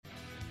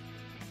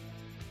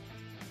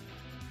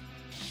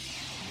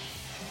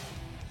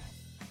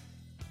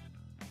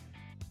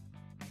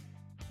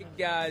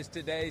guys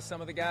today, some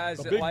of the guys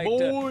The that big like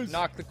boys. to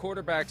knock the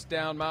quarterbacks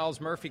down.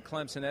 Miles Murphy,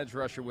 Clemson edge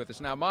rusher with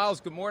us. Now,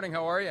 Miles, good morning.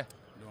 How are you?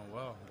 Doing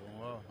well.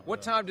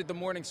 What time did the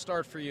morning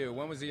start for you?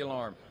 When was the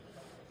alarm?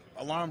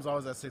 Alarm's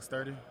always at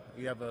 6:30.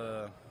 We have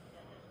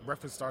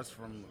breakfast goes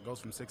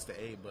from 6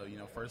 to 8, but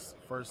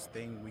first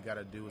thing we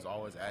gotta do is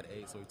always at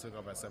 8. So we took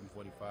off at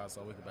 7:45.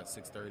 So I wake up at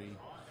 6:30.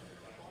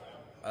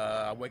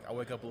 I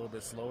wake up a little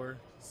bit slower,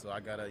 so I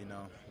gotta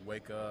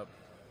wake up,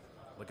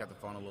 look at the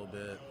phone a little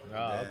bit.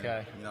 Oh, then,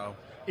 okay.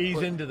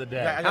 Ease into the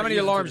day. How many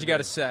alarms you got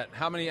to set?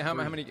 How many?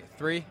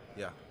 3?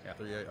 Yeah.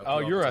 3. Oh,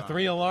 you're a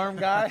 3-alarm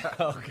guy?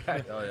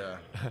 Okay. Oh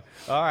yeah.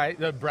 All right.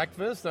 The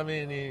breakfast. I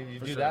mean, you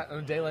For do sure. that on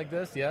a day like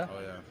this, yeah?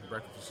 Oh yeah.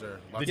 Breakfast for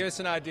sure. Give us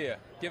an idea.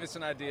 Give us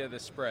an idea of the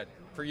spread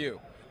for you.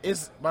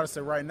 It's about to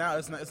say right now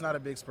it's not a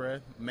big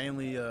spread.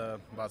 Mainly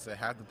about to say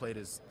half the plate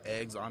is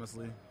eggs.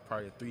 Honestly,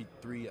 probably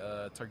three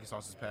turkey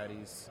sausage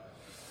patties.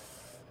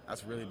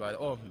 That's really about it.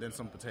 Oh, then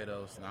some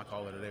potatoes, and I'll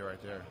call it a day right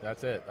there.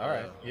 That's it. All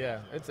right. Yeah.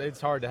 It's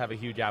hard to have a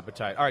huge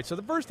appetite. All right. So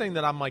the first thing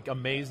that I'm like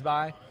amazed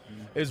by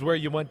is where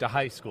you went to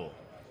high school.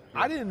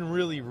 I didn't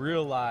really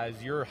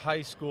realize your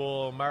high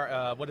school,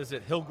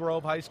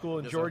 Hillgrove High School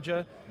in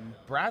Georgia,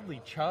 Bradley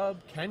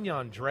Chubb,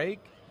 Kenyon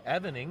Drake,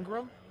 Evan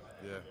Ingram.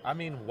 Yeah. I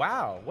mean,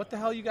 wow. What the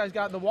hell you guys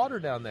got in the water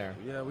down there?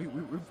 Yeah,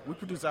 we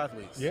produce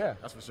athletes. Yeah.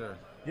 That's for sure.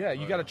 Yeah,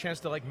 you got a chance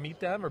to like meet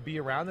them or be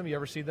around them. You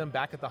ever see them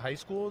back at the high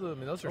school? I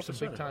mean, those are some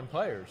big time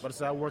players.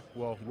 But I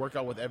work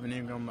out with Evan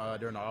Ingram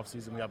during the off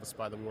season. We have a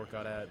spot that we work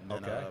out at.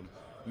 And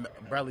then,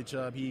 Bradley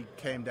Chubb, he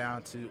came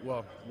down to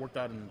worked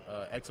out in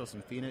Exos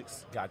in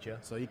Phoenix. Gotcha.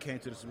 So he came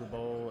to the Super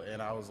Bowl,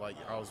 and I was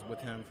with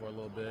him for a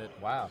little bit.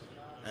 Wow.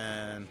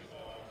 And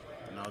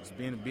just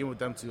being with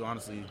them too,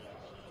 honestly,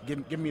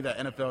 give me that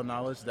NFL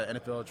knowledge, that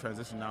NFL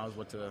transition knowledge,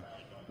 what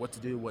to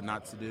do, what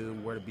not to do,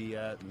 where to be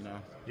at.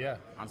 Yeah.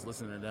 Honestly,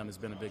 listening to them has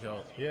been a big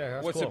help. Yeah.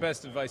 That's What's cool. the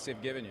best advice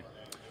they've given you?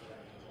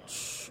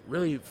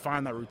 Really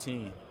find that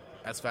routine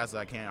as fast as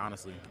I can,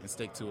 honestly, and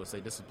stick to it. Stay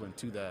disciplined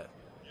to that.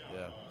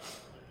 Yeah.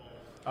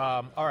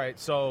 All right,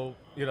 so,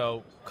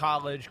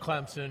 college,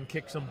 Clemson,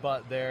 kick some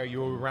butt there.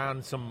 You were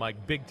around some,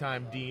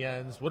 big-time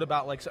DNs. What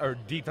about, or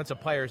defensive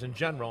players in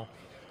general,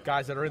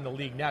 guys that are in the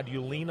league now? Do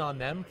you lean on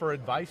them for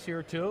advice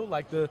here, too?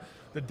 Like the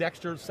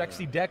Dexter,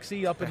 Sexy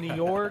Dexy up in New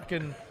York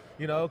and,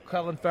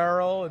 Colin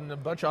Farrell and a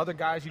bunch of other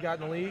guys you got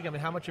in the league? I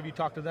mean, how much have you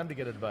talked to them to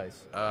get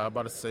advice? I'm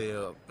about to say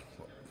a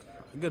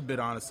good bit,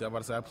 honestly. I'm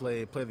about to say I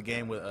play the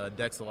game with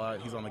Dex a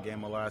lot. He's on the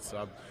game a lot, so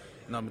I've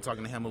been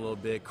talking to him a little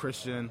bit.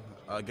 Christian,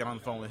 get on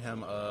the phone with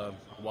him a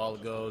while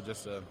ago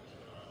just to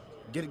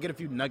get a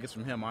few nuggets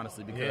from him,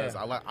 honestly, because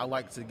I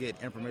like to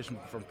get information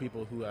from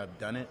people who have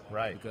done it.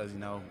 Right. Because,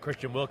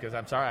 Christian Wilkins,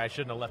 I'm sorry, I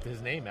shouldn't have left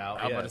his name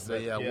out. I'm about to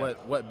say,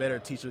 what better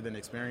teacher than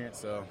experience?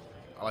 So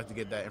I like to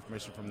get that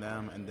information from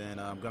them. And then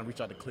I'm going to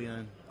reach out to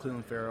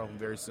Cleveland Farrell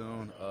very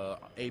soon,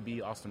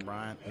 AB, Austin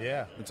Bryant.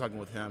 Yeah. Been talking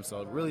with him.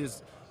 So it really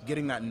is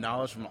getting that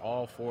knowledge from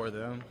all four of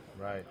them.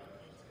 Right.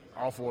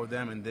 All four of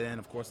them. And then,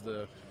 of course,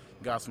 the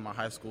guys from my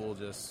high school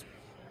just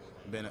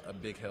been a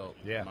big help,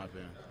 in my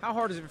opinion. How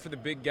hard is it for the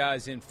big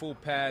guys in full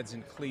pads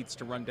and cleats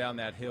to run down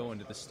that hill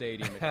into the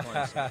stadium at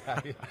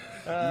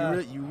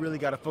Clemson? You really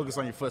got to focus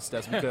on your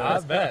footsteps because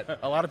I bet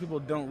a lot of people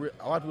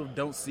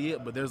don't see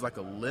it, but there's like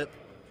a lip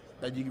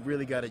that you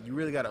really got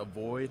to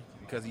avoid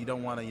because you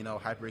don't want to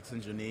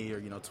hyperextend your knee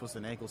or twist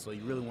an ankle, so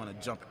you really want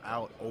to jump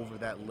out over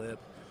that lip,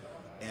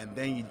 and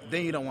then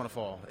you don't want to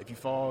fall. If you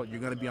fall, you're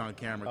going to be on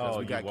camera because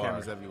we got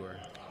cameras everywhere.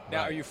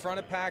 Now, are you front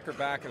of pack or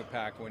back of the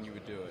pack when you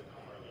would do it?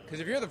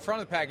 Because if you're the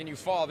front of the pack and you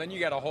fall, then you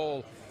got a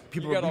whole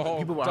people behind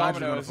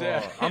dominoes. You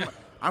gonna fall.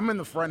 I'm in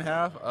the front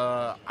half.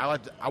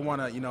 I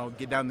want to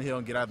get down the hill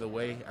and get out of the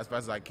way as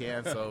fast as I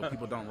can so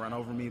people don't run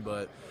over me.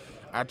 But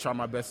I try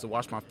my best to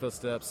watch my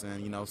footsteps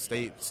and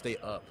stay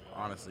up,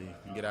 honestly,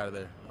 and get out of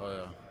there. Oh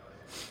yeah.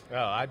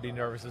 Oh, I'd be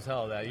nervous as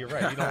hell of that. You're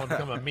right. You don't want to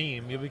become a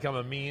meme. You become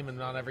a meme,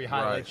 and on every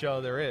highlight show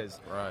there is.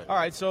 Right. All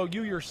right, so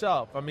you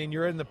yourself, I mean,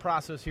 you're in the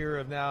process here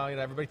of now,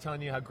 everybody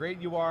telling you how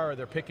great you are, or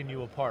they're picking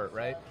you apart,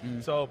 right?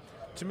 Mm-hmm. So,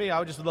 to me, I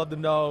would just love to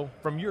know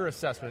from your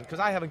assessment, because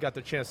I haven't got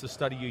the chance to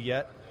study you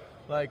yet,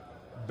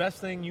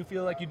 best thing you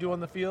feel like you do on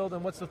the field,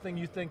 and what's the thing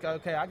you think,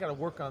 okay, I got to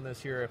work on this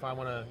here if I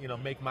want to,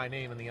 make my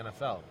name in the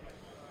NFL?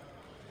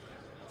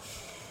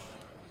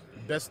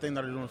 Best thing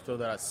that I do on the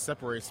field that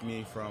separates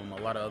me from a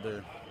lot of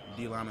other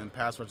D lineman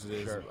pass rushers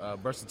is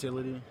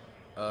versatility.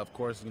 Of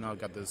course,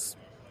 got this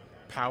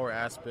power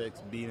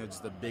aspect, being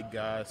just a big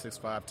guy,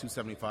 6'5",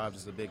 275,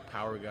 just a big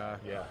power guy.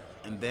 Yeah.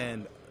 And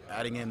then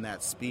adding in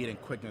that speed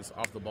and quickness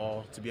off the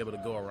ball to be able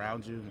to go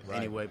around you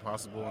any way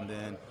possible, and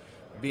then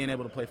being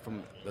able to play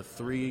from the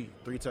three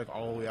tech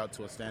all the way out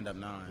to a stand-up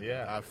 9.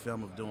 Yeah. I have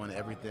film of doing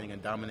everything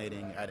and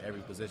dominating at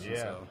every position.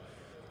 Yeah. So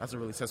that's what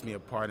really sets me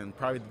apart. And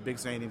probably the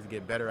biggest thing I need to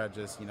get better at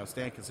just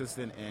staying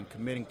consistent and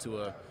committing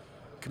to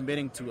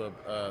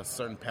a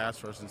certain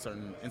pass rush in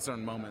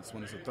certain moments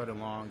when it's a third and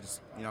long.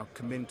 Just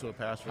committing to a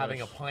pass rush.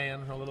 Having a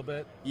plan a little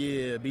bit.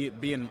 Yeah,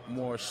 being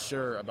more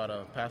sure about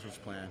a pass rush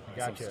plan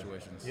in some Gotcha.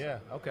 situations. Yeah.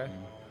 Okay.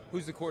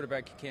 Who's the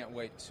quarterback you can't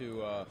wait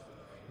to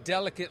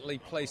delicately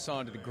place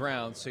onto the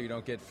ground so you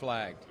don't get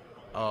flagged?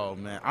 Oh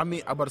man, I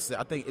mean, I'm about to say,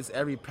 I think it's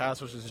every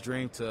pass rusher's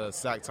dream to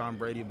sack Tom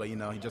Brady, but he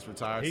just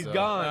retired. He's so.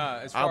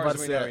 gone. As far as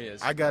we know, he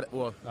is. I'm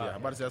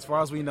about to say, as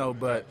far as we know,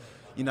 but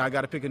I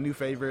got to pick a new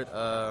favorite.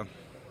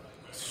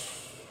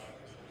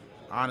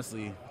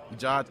 Honestly,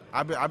 Josh.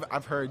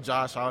 I've heard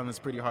Josh Allen is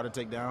pretty hard to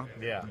take down.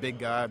 Yeah, big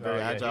guy,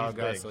 very agile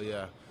guy. Big. So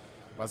yeah.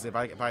 If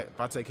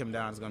I take him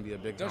down, it's going to be a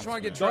big. Don't you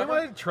want to get Don't Trevor?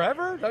 you want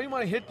Trevor? Don't you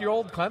want to hit your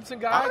old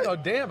Clemson guy? Oh,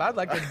 damn! I've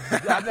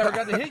never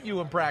got to hit you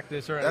in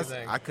practice or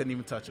anything. I couldn't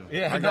even touch him.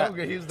 Yeah,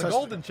 he's the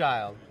golden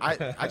child. I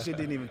actually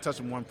didn't even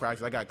touch him one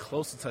practice. I got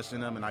close to touching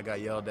him, and I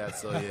got yelled at.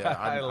 So yeah,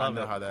 I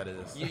know how that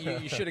is.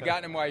 You should have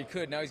gotten him while you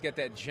could. Now he's got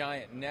that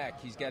giant neck.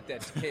 He's got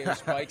that Takeo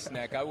Spikes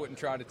neck. I wouldn't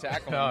try to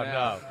tackle him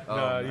now.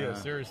 No. Yeah,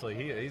 seriously,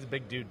 he's a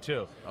big dude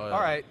too. Oh, yeah.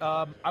 All right,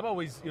 I'm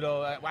always,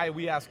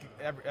 we ask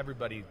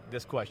everybody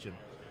this question.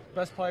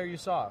 Best player you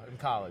saw in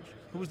college?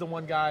 Who was the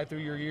one guy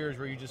through your years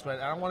where you just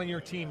went, I don't want your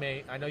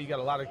teammate. I know you got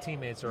a lot of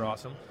teammates that are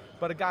awesome,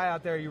 but a guy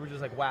out there you were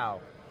just like, wow,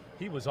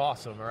 he was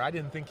awesome, or I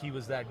didn't think he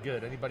was that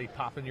good. Anybody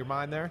pop in your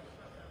mind there?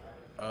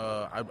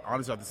 I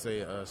honestly have to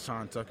say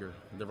Sean Tucker,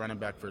 the running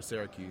back for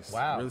Syracuse.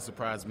 Wow. Really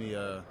surprised me.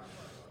 I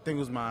think it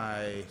was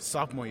my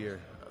sophomore year.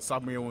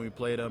 Sophomore year when we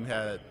played him,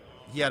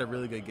 he had a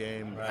really good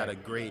game.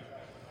 Right.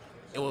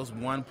 It was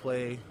one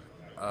play,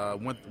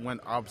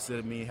 went opposite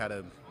of me, had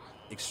a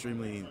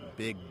extremely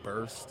big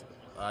burst.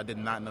 I did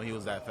not know he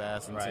was that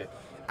fast. Right.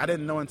 I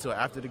didn't know until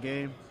after the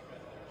game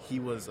he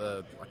was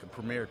like a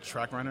premier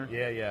track runner.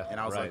 Yeah. And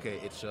I was like, okay,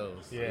 it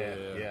shows.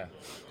 Yeah.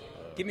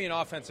 Give me an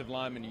offensive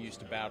lineman you used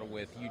to battle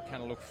with. You'd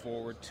kind of look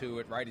forward to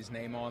it, write his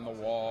name on the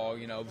wall,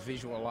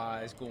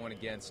 visualize going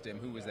against him.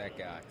 Who was that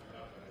guy?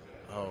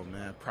 Oh,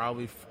 man,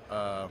 probably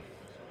I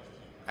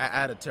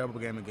had a terrible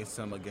game against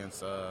him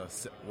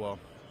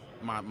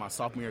my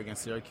sophomore year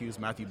against Syracuse,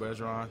 Matthew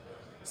Bergeron.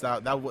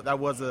 So that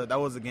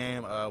was a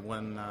game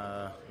when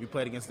we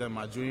played against them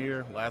my junior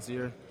year, last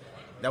year.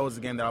 That was a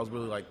game that I was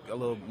really a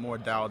little more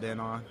dialed in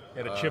on.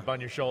 You had a chip on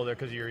your shoulder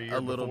because of your year a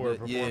little before bit,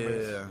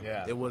 performance.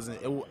 Yeah. It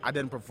wasn't. I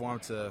didn't perform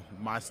to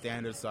my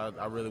standards, so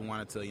I really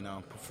wanted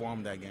to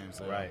perform that game.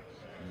 So. Right.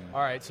 All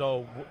right.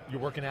 So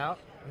you're working out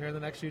here in the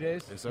next few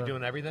days? Yes, sir. You're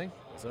doing everything?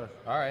 Yes, sir.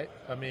 All right.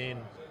 I mean,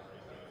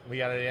 we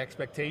got any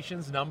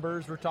expectations,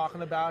 numbers we're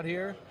talking about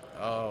here?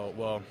 Oh,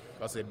 well,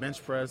 I'll say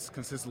bench press,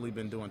 consistently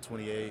been doing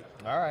 28.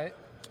 All right.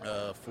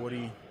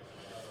 40,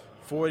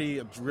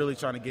 really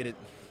trying to get it,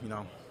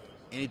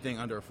 anything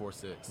under a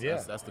 4.6.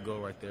 Yeah. That's the goal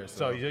right there.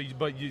 So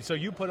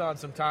you put on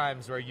some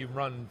times where you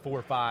run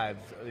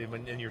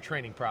 4.5 in your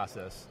training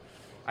process.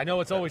 I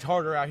know it's always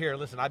harder out here.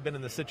 Listen, I've been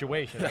in this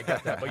situation. I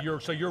get that. But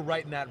you're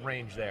right in that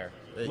range there.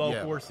 Low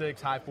 4.6,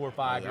 high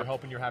 4.5. You're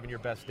hoping you're having your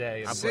best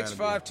day. 6'5",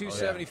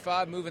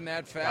 275, moving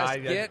that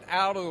fast. Get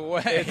out of the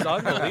way. It's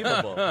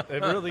unbelievable.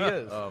 It really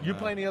is. Oh, you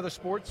play any other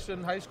sports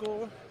in high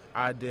school?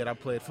 I did. I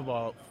played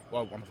football.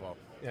 Well, I'm football.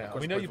 Yeah,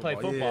 we know you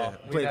played football.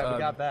 Yeah. We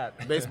got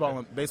that. Baseball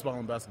and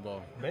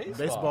basketball.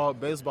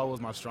 Baseball was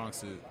my strong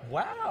suit.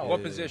 Wow.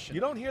 What position? You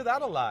don't hear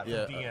that a lot from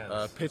Yeah,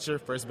 DNs. pitcher,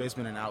 first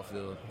baseman, and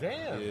outfield.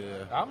 Damn.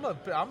 Yeah. I'm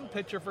a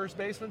pitcher, first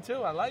baseman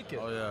too. I like it.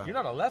 Oh, yeah. You're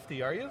not a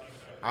lefty, are you?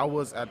 I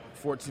was at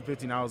 14,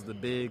 15. I was the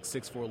big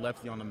 6'4"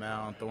 lefty on the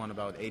mound, throwing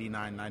about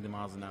 89, 90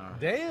 miles an hour.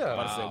 Damn.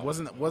 Wow.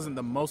 Wasn't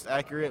the most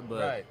accurate,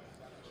 but right.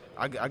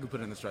 I could put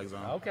it in the strike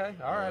zone. Okay.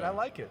 All right. I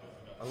like it.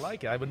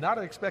 I would not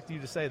expect you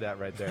to say that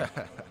right there.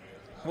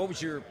 What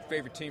was your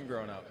favorite team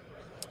growing up?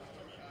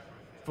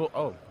 Grew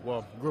up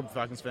a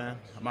Falcons fan.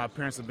 My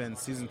parents have been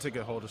season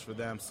ticket holders for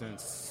them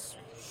since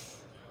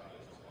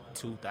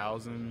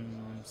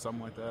 2000,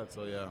 something like that.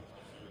 So yeah,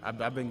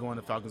 I've been going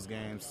to Falcons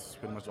games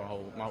pretty much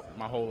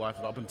my whole life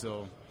up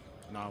until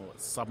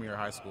sophomore year of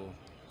high school.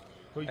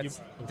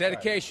 That's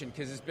dedication,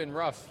 because it's been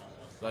rough.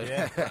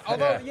 Yeah.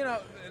 Although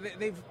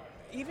they've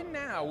even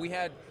now we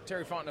had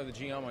Terry Fontenot, the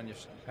GM, on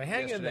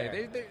hang in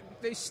there.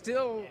 They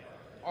still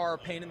are a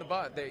pain in the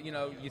butt.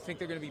 You think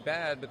they're going to be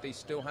bad, but they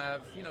still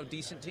have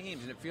decent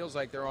teams, and it feels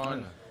like they're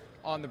on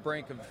the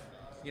brink of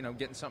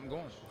getting something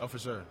going. Oh, for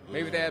sure. Yeah.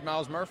 Maybe they had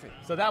Miles Murphy.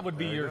 So that would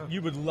be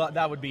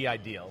that would be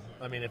ideal.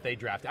 I mean, if they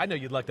drafted, I know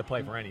you'd like to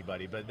play for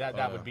anybody, but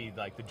that would be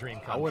like the dream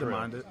come true. I wouldn't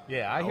mind it.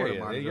 Yeah, I hear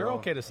you. You're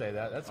okay to say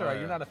that. That's all right.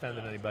 You're not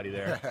offending anybody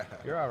there.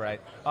 You're all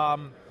right.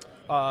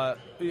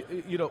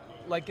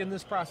 Like in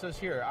this process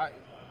here,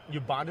 you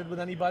bonded with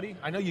anybody?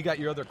 I know you got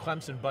your other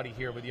Clemson buddy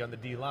here with you on the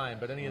D line,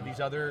 but any of these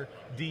other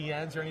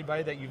DNs or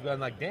anybody that you've been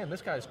like, damn,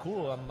 this guy's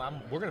cool.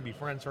 We're going to be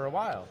friends for a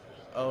while.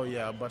 Oh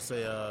yeah, I'm about to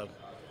say.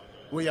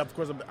 Of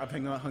course, I've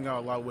hung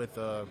out a lot with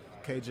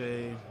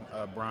KJ,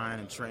 Brian,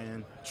 and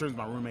Trenton. Trenton's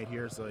my roommate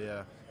here, so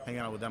yeah, hanging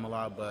out with them a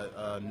lot.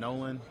 But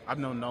Nolan, I've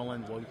known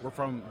Nolan. Well, we're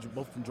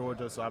both from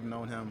Georgia, so I've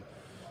known him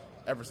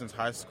ever since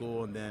high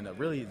school. And then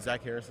really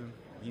Zach Harrison.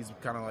 He's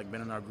kind of like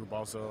been in our group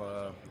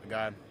also. A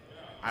guy.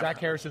 Zach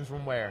Harrison's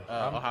from where?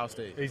 Ohio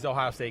State. He's an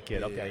Ohio State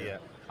kid. Okay, yeah.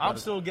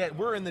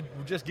 We're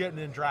just getting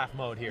in draft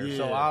mode here,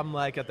 so I'm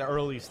like at the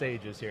early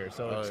stages here.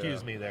 So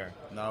excuse me there.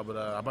 No, but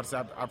I'm about to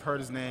say I've heard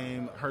his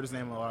name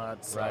a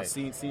lot. So right. I've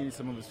seen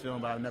some of his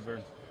film, but I've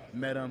never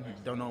met him.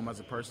 Don't know him as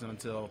a person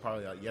until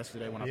probably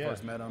yesterday when I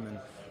first met him, and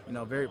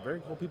very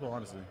very cool people,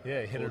 honestly.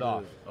 Yeah, hit cool it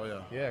off. dude. Oh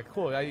yeah. Yeah,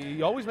 cool.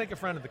 You always make a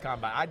friend at the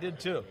combine. I did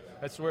too.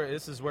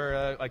 This is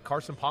where like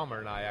Carson Palmer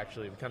and I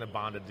actually kind of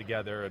bonded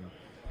together,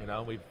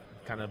 and we've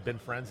kind of been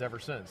friends ever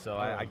since. So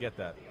I get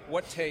that.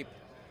 What tape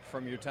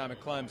from your time at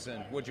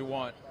Clemson would you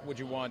want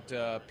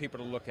people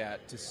to look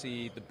at to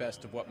see the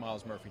best of what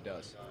Myles Murphy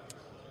does?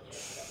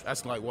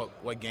 That's like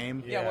what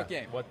game? Yeah, what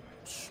game?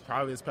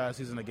 Probably this past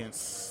season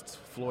against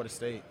Florida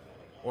State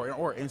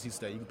or NC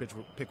State. You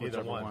can pick either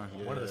whichever one.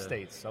 Yeah. One of the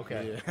states.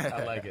 Okay, yeah.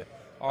 I like it.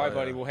 All right,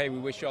 buddy. Well, hey, we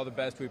wish you all the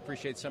best. We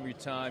appreciate some of your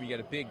time. You got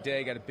a big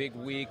day, got a big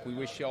week. We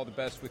wish you all the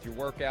best with your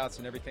workouts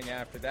and everything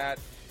after that.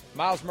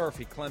 Myles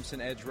Murphy,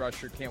 Clemson edge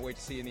rusher. Can't wait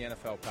to see you in the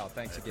NFL, pal.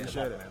 Thanks again.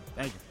 Appreciate it, man.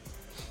 Thank you.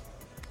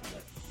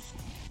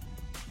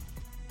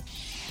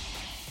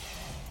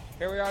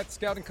 Here we are at the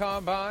Scouting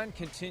Combine,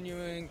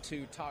 continuing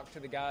to talk to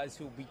the guys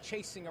who will be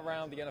chasing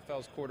around the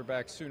NFL's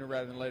quarterback sooner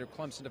rather than later.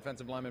 Clemson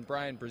defensive lineman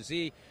Bryan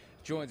Bresee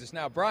joins us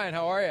now. Bryan,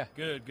 how are you?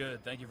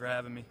 Good. Thank you for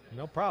having me.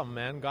 No problem,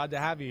 man. Glad to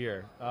have you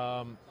here.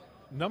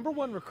 Number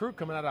one recruit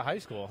coming out of high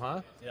school,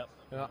 huh? Yep.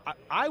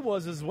 I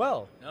was as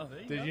well. Oh,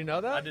 there you Did go. you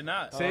know that? I did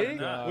not. See? I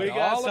did not. We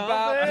got all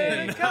about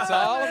me. It's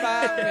all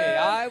about me.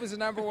 I was the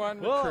number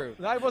one recruit.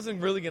 Well, I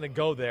wasn't really going to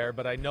go there,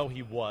 but I know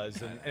he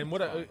was. And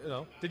what did you I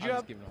was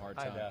have? giving him a hard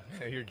I time.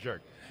 know. You're a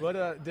jerk. What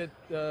did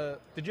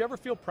you ever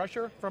feel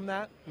pressure from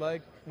that?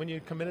 Like when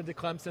you committed to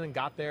Clemson and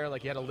got there,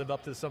 like you had to live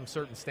up to some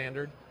certain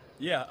standard?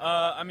 Yeah.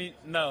 I mean,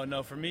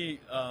 no. For me,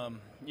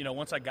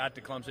 once I got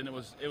to Clemson,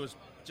 it was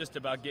just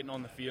about getting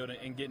on the field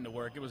and getting to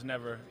work. It was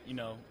never,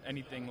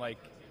 anything like,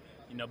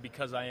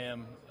 because I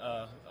am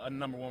a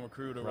number one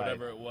recruit or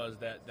whatever it was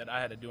that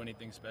I had to do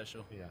anything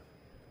special. Yeah.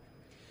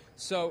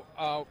 So,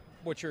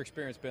 what's your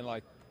experience been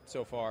like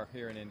so far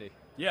here in Indy?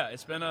 Yeah,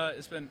 it's been.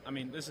 I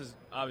mean, this is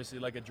obviously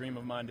like a dream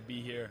of mine to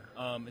be here.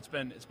 It's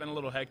been a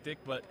little hectic,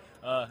 but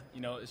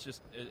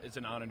it's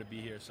an honor to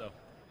be here. So,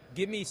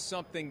 give me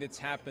something that's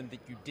happened that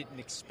you didn't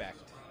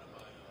expect.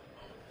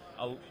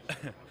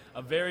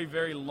 A very,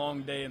 very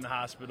long day in the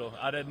hospital.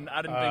 I didn't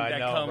think that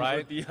comes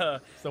right?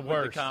 with the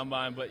worst.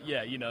 combine, but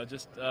yeah,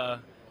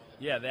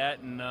 that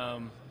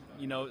and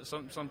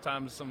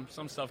sometimes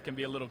some stuff can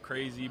be a little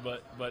crazy,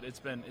 but it's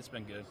been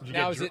good.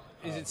 Now is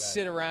it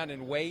sit around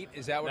and wait?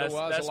 Is that what it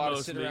was? That's a lot of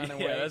mostly, sit around and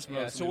yeah, wait. that's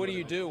mostly So what do what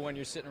you it do when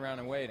you're sitting around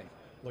and waiting?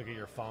 Look at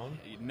your phone.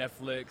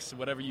 Netflix,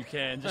 whatever you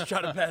can, just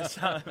try to pass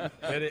time.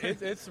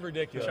 It's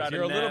ridiculous. Try to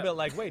You're a little nap. bit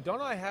like, wait,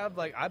 don't I have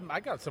I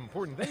got some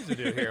important things to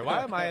do here?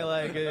 Why am I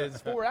like it's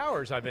 4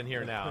 hours I've been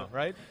here now,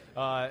 right?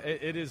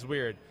 It is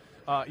weird.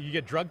 You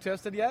get drug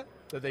tested yet?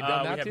 Have they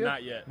done that we have to you?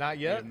 not yet. Not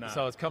We yet. have not.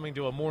 So it's coming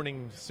to a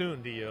morning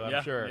soon to you,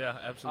 I'm sure. Yeah,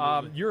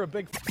 absolutely. You're a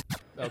big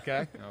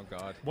okay. Oh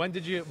God. When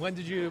did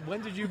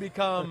you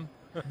become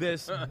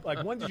this?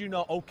 Like, when did you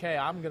know? Okay,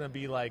 I'm gonna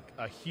be like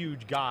a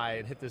huge guy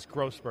and hit this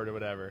growth spurt or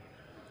whatever.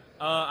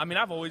 I mean,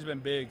 I've always been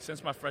big.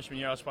 Since my freshman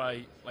year, I was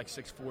probably like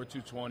 6'4",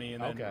 220.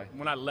 And then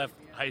when I left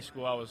high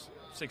school, I was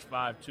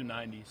 6'5",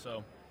 290.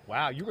 So.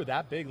 Wow, you were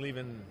that big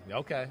leaving.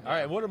 Okay. All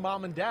right. What are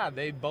mom and dad?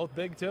 They both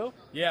big too?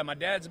 Yeah, my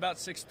dad's about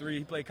 6'3".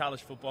 He played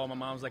college football. My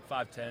mom's like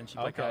 5'10". She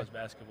played college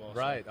basketball.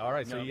 Right. So, all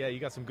right. So, yeah, you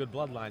got some good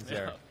bloodlines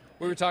there.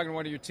 We were talking to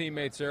one of your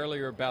teammates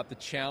earlier about the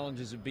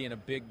challenges of being a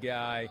big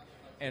guy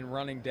and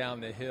running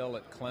down the hill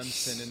at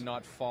Clemson and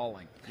not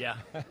falling. Yeah.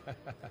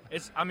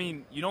 It's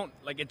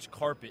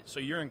carpet.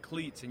 So you're in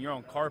cleats and you're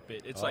on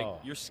carpet. It's like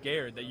you're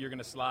scared that you're going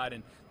to slide,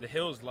 and the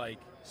hill's like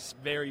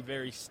very,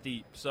 very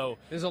steep. So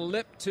there's a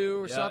lip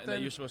too or something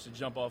that you're supposed to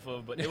jump off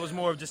of, but it was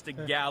more of just a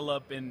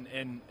gallop and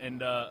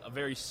a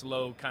very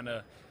slow kind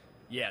of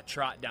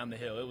trot down the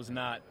hill. It was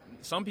not.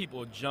 Some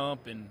people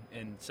jump and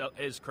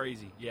it's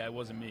crazy. Yeah, it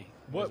wasn't me.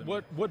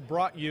 What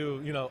brought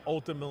you,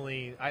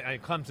 ultimately?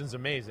 Clemson's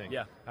amazing.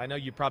 Yeah. I know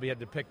you probably had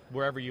to pick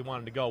wherever you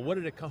wanted to go. Who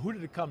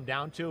did it come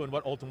down to, and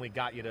what ultimately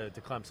got you to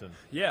Clemson?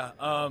 Yeah.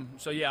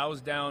 I was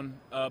down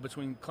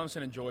between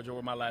Clemson and Georgia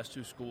were my last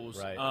two schools.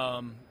 Right.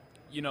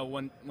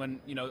 When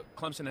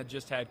Clemson had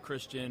just had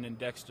Christian and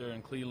Dexter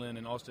and Cleveland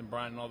and Austin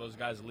Bryant and all those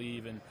guys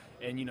leave, and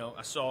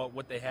I saw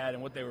what they had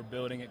and what they were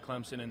building at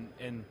Clemson,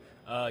 and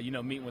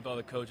meeting with all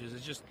the coaches.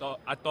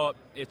 I thought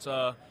it's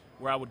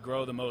where I would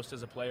grow the most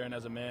as a player and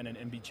as a man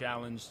and be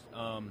challenged.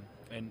 So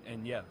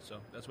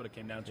that's what it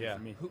came down to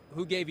for me.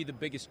 Who gave you the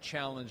biggest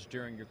challenge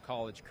during your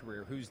college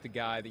career? Who's the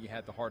guy that you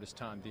had the hardest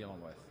time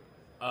dealing with?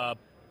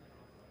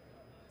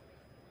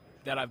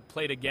 That I've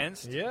played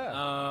against?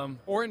 Yeah.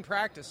 Or in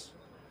practice?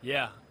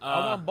 Yeah.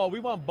 We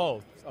want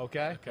both,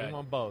 okay? We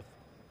want both.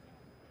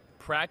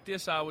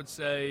 Practice, I would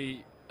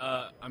say,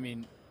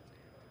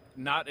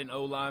 not an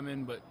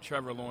O-lineman, but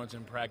Trevor Lawrence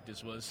in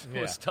practice was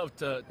tough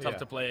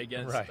to play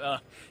against.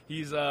 Right.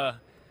 He's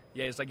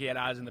it's like he had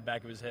eyes in the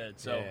back of his head.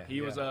 So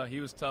he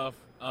was tough.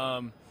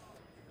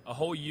 A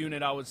whole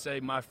unit, I would say,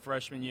 my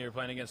freshman year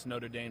playing against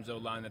Notre Dame's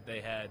O-line that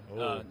they had.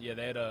 They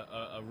had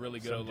a really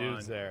good O-line.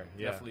 Dudes there.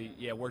 Yeah.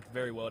 Definitely, worked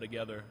very well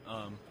together.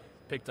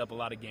 Picked up a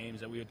lot of games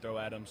that we would throw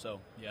at them.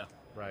 So, yeah.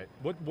 Right.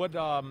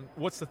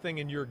 What's the thing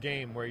in your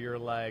game where you're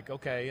like,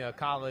 okay,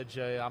 college,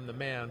 I'm the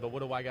man, but what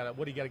do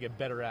you got to get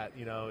better at,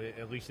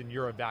 at least in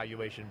your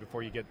evaluation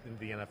before you get into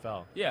the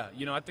NFL? Yeah,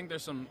 I think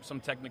there's some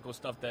technical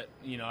stuff that,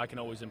 I can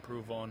always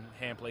improve on.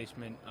 Hand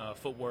placement,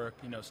 footwork,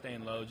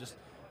 staying low, just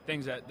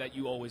things that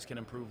you always can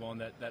improve on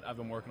that I've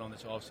been working on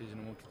this offseason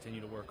and will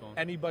continue to work on.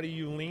 Anybody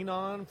you lean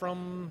on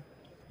from,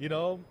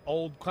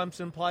 old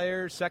Clemson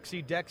players,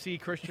 Sexy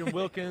Dexy, Christian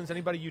Wilkins,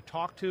 anybody you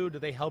talk to, do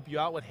they help you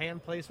out with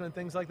hand placement and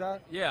things like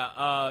that?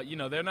 Yeah,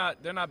 they're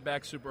not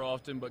back super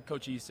often, but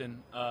Coach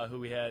Easton, who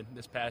we had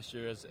this past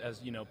year as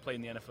played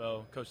in the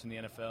NFL, coached in the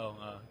NFL,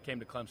 came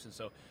to Clemson,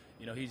 so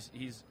he's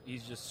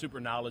just super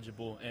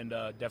knowledgeable and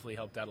definitely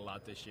helped out a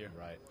lot this year.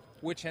 Right.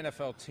 Which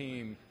NFL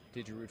team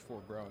did you root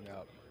for growing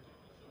up?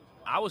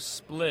 I was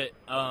split.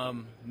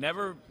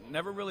 Never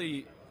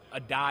really a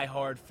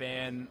die-hard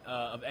fan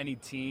of any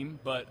team,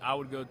 but I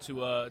would go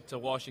to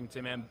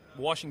Washington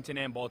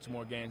and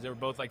Baltimore games. They were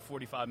both like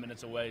 45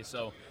 minutes away,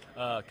 so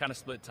kind of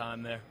split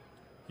time there.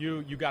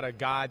 You got a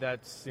guy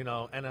that's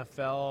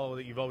NFL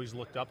that you've always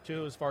looked up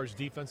to as far as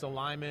defensive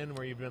lineman,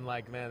 where you've been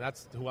like, man,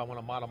 that's who I want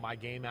to model my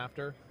game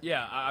after?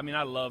 Yeah, I mean,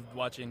 I loved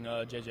watching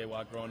J.J.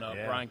 Watt growing up,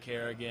 Brian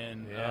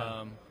Kerrigan.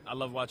 Yeah. I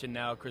love watching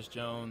now Chris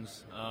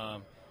Jones.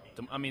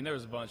 There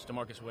was a bunch,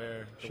 DeMarcus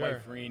Ware, Dwight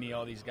Freeney,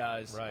 all these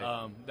guys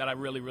that I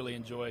really, really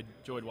enjoyed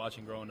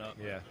watching growing up.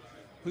 Yeah.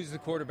 Who's the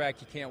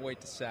quarterback you can't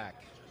wait to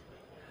sack?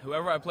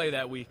 Whoever I play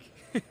that week.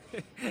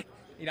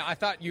 I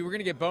thought you were going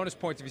to get bonus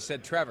points if you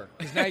said Trevor,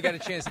 because now you got a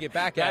chance to get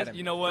back at him.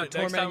 You know what?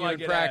 Next time I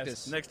get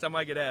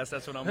asked,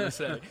 that's what I'm going to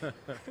say.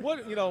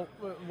 A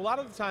lot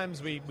of the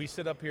times we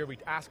sit up here, we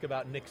ask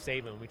about Nick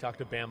Saban, we talk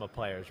to Bama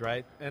players,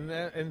 right?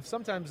 And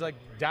sometimes, like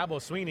Dabo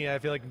Swinney, I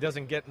feel like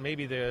doesn't get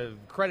maybe the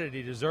credit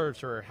he deserves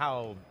for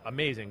how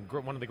amazing,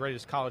 one of the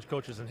greatest college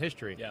coaches in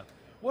history. Yeah.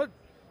 What,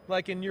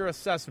 like in your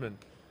assessment,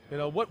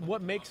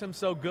 what makes him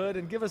so good?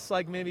 And give us,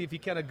 like, maybe if you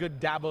can, a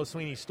good Dabo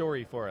Swinney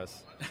story for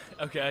us.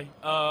 Okay.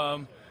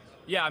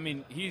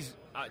 He's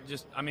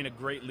a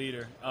great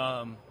leader.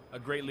 A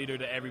great leader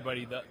to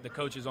everybody, the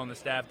coaches on the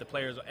staff, the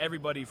players,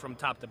 everybody from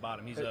top to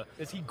bottom.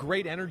 Is he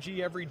great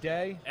energy every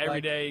day?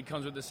 Every day he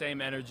comes with the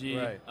same energy.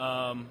 Right.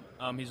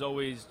 He's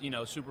always,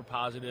 super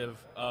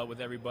positive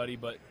with everybody,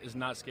 but is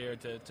not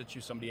scared to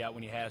choose somebody out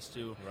when he has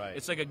to. Right.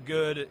 It's like a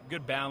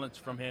good balance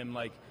from him.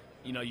 Like,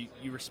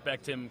 you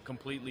respect him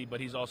completely, but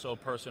he's also a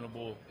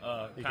personable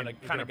kind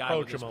of guy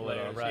with his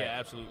players. Right. Yeah,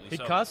 absolutely. He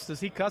cuss? Does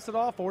he cuss at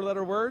all?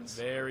 4-letter words?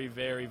 Very,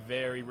 very,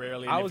 very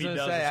rarely. And if he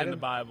does, it's in the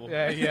Bible.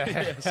 Yeah.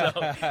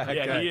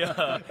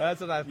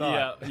 That's what I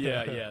thought.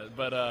 Yeah.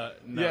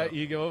 But no. Yeah,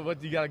 you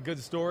got a good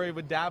story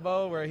with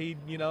Dabo where he,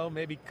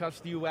 maybe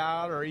cussed you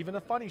out, or even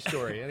a funny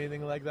story,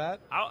 anything like that?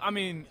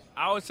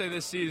 I would say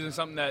this season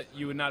something that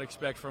you would not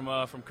expect from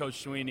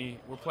Coach Swinney.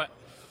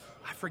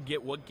 I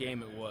forget what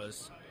game it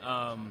was.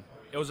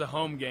 It was a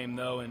home game,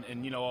 though,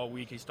 and all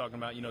week he's talking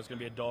about, it's going to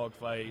be a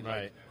dogfight.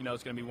 Right. Like,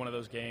 it's going to be one of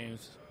those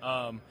games.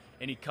 And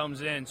he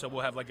comes in, so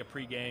we'll have like a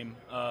pregame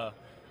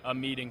a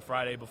meeting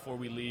Friday before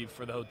we leave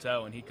for the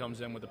hotel, and he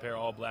comes in with a pair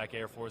of all-black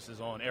Air Forces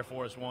on, Air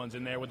Force Ones,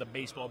 in there with a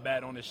baseball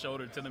bat on his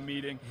shoulder to the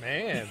meeting.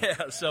 Man.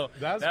 Yeah, so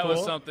that cool.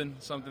 Was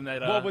something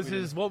that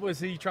what was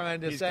he trying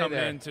to say? He's coming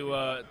in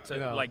to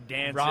like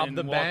dancing, rob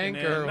the bank,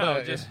 in. or no,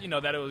 what? just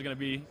that it was going to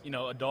be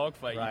a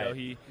dogfight. Right.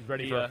 He's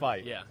ready for a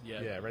fight. Yeah,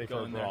 ready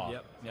for a brawl.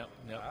 Yep.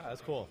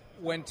 That's cool.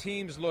 When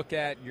teams look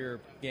at your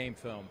game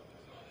film,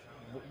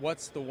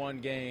 what's the one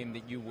game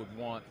that you would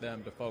want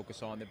them to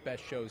focus on that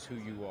best shows who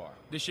you are?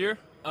 This year,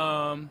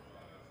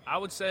 I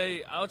would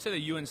say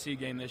the UNC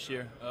game this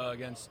year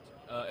against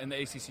in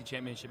the ACC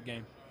championship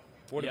game.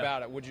 What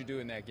about it? What'd you do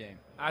in that game?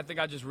 I think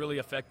I just really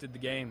affected the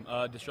game,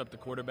 disrupted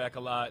the quarterback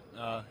a lot,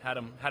 had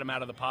him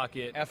out of the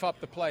pocket. F up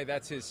the play,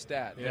 that's his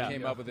stat. Yeah. He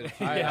came up with it.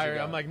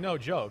 I'm like, no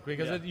joke,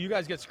 because you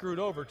guys get screwed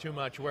over too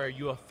much where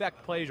you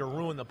affect plays or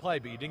ruin the play,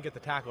 but you didn't get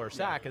the tackle or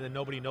sack, and then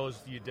nobody knows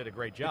you did a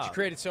great job. But you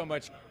created so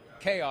much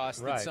chaos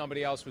that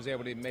somebody else was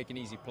able to make an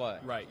easy play.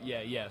 Right,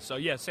 yeah. So,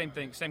 same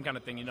thing, same kind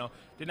of thing,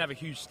 Didn't have a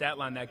huge stat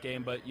line that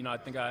game, but, I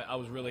think I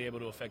was really able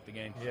to affect the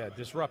game. Yeah,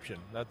 disruption.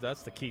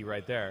 That's the key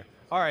right there.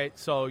 All right,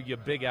 so you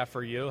big F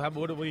for you.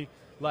 What do we,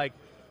 like,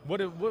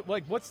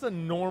 what's the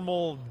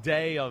normal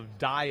day of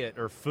diet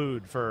or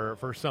food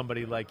for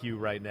somebody like you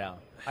right now?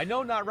 I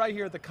know not right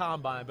here at the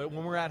Combine, but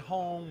when we're at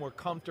home, we're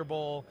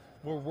comfortable,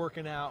 we're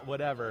working out,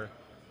 whatever.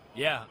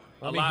 Yeah.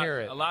 Let me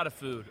hear it. A lot of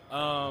food.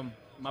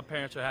 My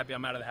parents are happy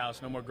I'm out of the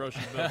house. No more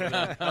grocery bills.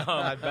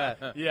 I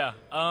bet. Yeah.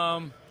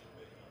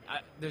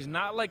 It's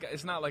not like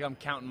I'm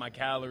counting my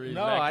calories.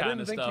 No, I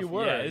didn't think you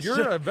were. Yeah,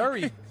 you're a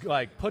very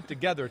put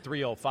together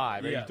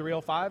 305. Are you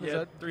 305? Is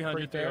that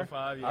 300,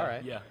 305? Yeah. All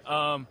right.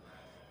 Yeah.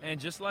 And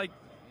just like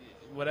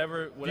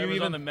whatever's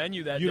on the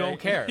menu that you day. You don't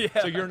care.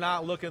 Yeah. So you're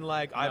not looking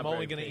like I'm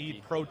only going to picky.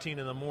 eat protein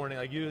in the morning.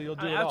 Like you'll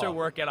do it after all. a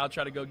workout, I'll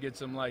try to go get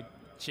some like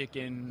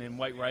chicken and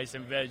white rice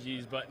and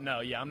veggies. But no,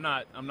 I'm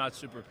not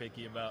super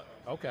picky about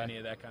any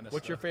of that kind of stuff.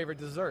 What's your favorite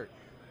dessert?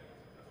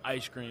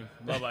 Ice cream.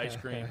 Love ice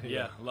cream.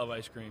 Yeah, love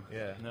ice cream.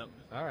 Yeah. Nope.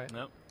 All right.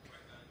 Nope.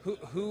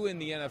 Who in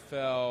the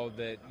NFL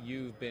that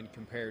you've been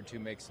compared to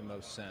makes the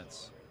most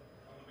sense?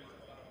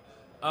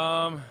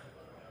 I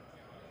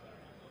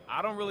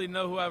don't really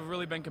know who I've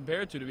really been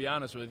compared to be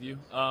honest with you.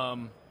 I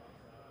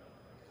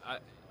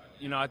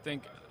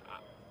think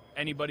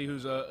anybody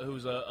who's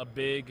a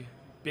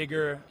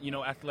bigger,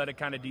 athletic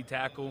kind of D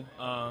tackle.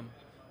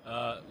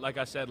 Like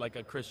I said, like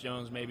a Chris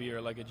Jones maybe,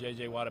 or like a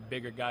J.J. Watt, a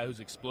bigger guy who's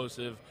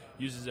explosive,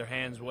 uses their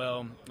hands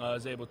well,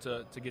 is able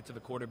to get to the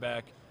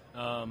quarterback,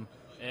 and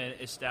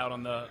is stout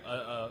on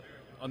the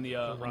run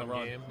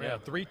game. Yeah,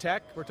 3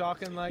 tech. We're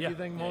talking you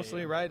think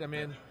mostly, right? I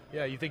mean,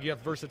 you think you have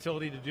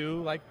versatility to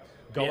do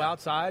go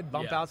outside,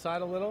 bump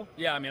outside a little?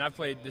 Yeah, I mean, I've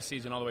played this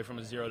season all the way from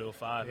a 0 to a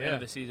 5. End of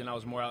the season, I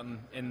was more out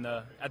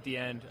at the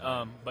end,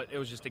 but it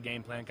was just a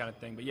game plan kind of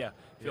thing. But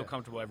feel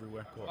comfortable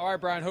everywhere. Cool. All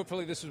right, Brian.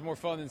 Hopefully, this was more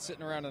fun than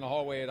sitting around in a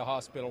hallway at a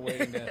hospital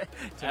waiting to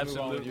move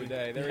on with your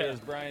day. There he is,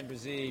 Brian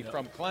Brzee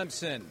from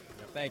Clemson.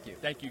 Thank you.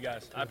 Thank you,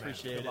 guys. I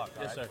appreciate it. Luck,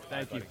 yes, sir.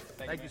 Thank you.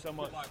 Thank you so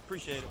much.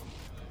 Appreciate it.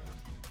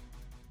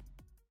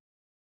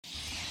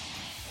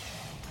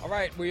 All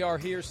right, we are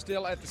here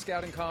still at the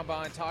Scouting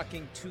Combine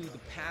talking to the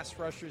pass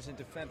rushers and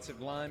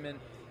defensive linemen.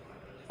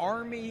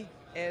 Army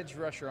edge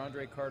rusher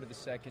Andre Carter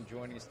II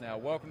joining us now.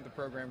 Welcome to the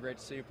program. Great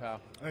to see you, pal.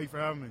 Thank you for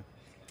having me.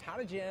 How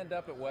did you end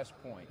up at West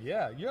Point?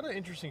 Yeah, you had an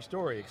interesting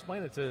story.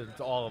 Explain it to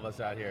all of us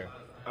out here.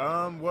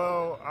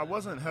 Well, I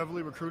wasn't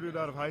heavily recruited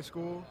out of high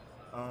school,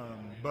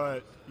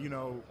 but,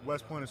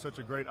 West Point is such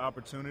a great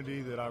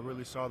opportunity that I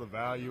really saw the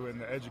value in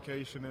the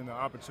education and the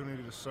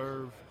opportunity to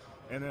serve,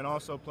 and then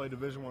also play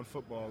Division I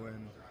football.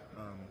 And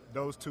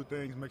those two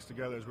things mixed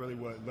together is really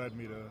what led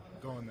me to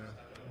going there.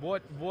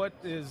 What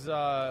is,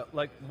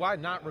 why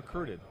not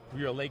recruited? Were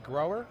you a late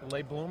grower, a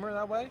late bloomer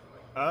that way?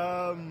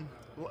 A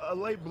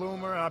late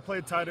bloomer. I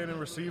played tight end and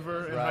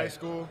receiver in high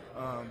school,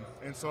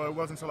 and so it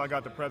wasn't until I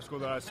got to prep school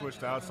that I switched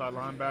to outside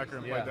linebacker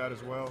and played that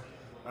as well.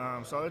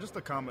 So just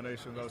a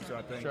combination of those two,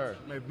 I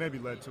think, maybe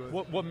led to it.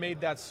 What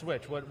made that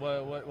switch?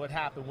 What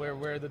happened?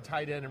 Where the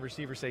tight end and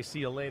receiver say, "See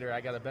you later.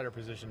 I got a better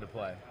position to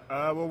play."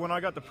 Well, when I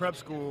got to prep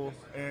school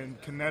in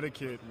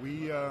Connecticut,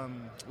 we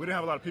didn't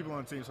have a lot of people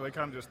on the team, so they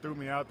kind of just threw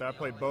me out there. I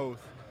played both,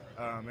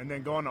 and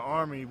then going to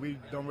Army, we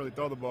don't really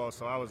throw the ball,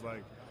 so I was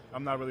like,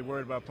 I'm not really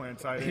worried about playing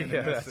tight end.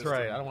 Yeah, that's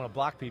right. I don't want to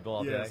block people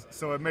all day.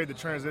 So it made the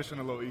transition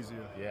a little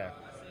easier. Yeah.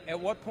 At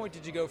what point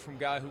did you go from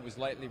guy who was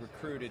lightly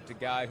recruited to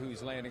guy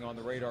who's landing on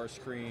the radar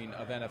screen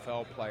of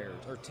NFL players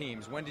or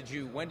teams? When did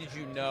you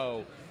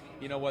know,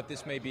 what,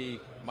 this may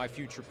be my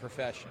future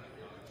profession?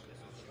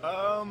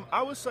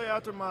 I would say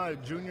after my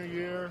junior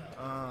year,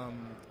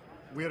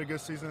 we had a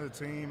good season as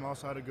a team,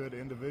 also had a good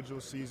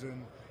individual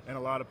season, and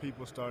a lot of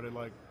people started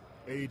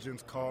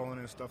agents calling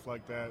and stuff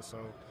like that. So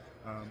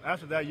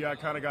after that year, I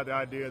kind of got the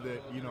idea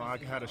that, I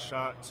had a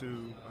shot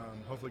to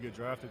hopefully get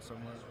drafted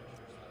somewhere.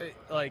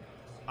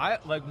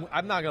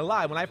 I'm not gonna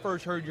lie. When I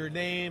first heard your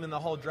name and the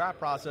whole draft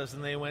process,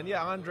 and they went,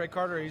 "Yeah, Andre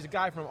Carter, he's a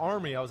guy from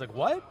Army," I was like,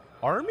 "What?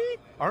 Army?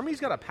 Army's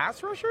got a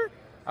pass rusher?"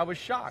 I was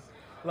shocked.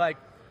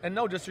 And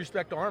no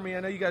disrespect to Army,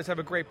 I know you guys have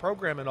a great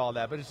program and all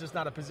that, but it's just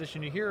not a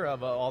position you hear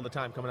of all the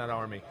time coming out of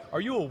Army.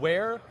 Are you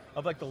aware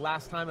of the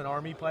last time an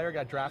Army player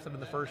got drafted in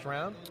the first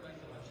round?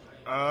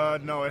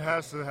 No, it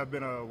has to have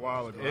been a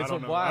while ago. It's a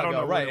while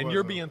ago, right? And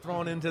you're being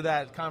thrown into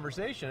that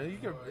conversation.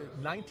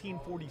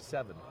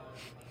 1947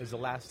 is the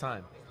last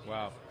time.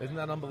 Wow, isn't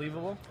that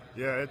unbelievable?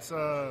 Yeah, it's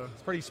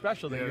pretty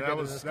special that you're getting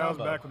this that was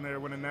back when they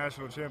were winning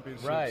national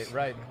championships.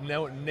 Right.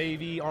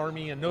 Navy,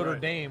 Army, and Notre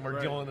Dame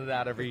were dealing with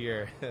that every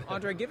year.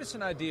 Andre, give us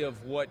an idea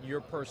of what your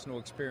personal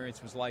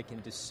experience was like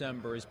in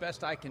December. As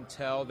best I can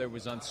tell, there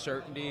was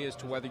uncertainty as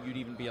to whether you'd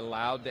even be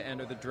allowed to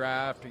enter the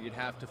draft, or you'd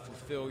have to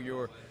fulfill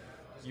your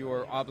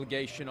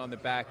obligation on the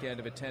back end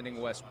of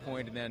attending West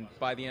Point, and then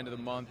by the end of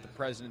the month, the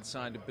president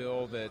signed a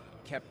bill that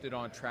kept it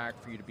on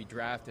track for you to be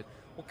drafted.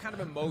 What kind of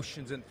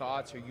emotions and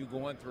thoughts are you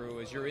going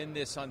through as you're in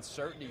this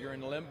uncertainty, you're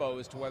in limbo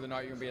as to whether or not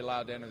you're going to be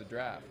allowed to enter the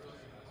draft?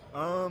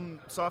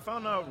 So I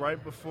found out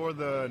right before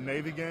the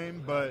Navy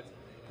game, but,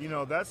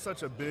 that's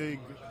such a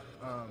big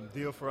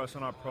deal for us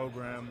in our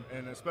program,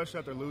 and especially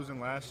after losing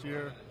last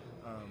year.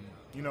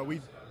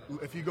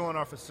 If you go in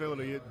our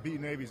facility, beat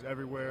Navy's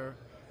everywhere,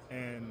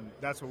 and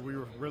that's what we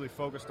were really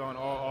focused on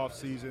all off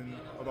season,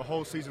 or the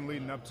whole season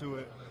leading up to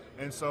it.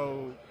 And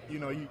so,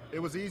 it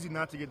was easy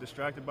not to get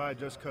distracted by it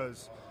just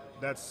because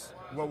that's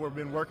what we've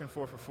been working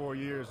for 4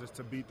 years, is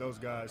to beat those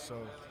guys. So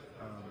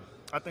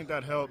I think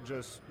that helped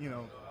just,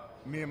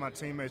 me and my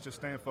teammates just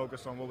staying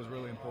focused on what was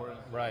really important.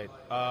 Right.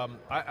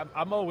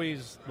 I'm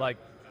always,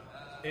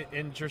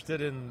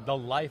 interested in the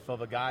life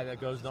of a guy that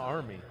goes to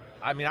Army.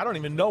 I mean, I don't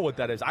even know what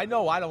that is. I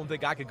don't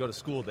think I could go to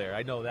school there.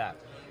 I know that.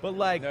 But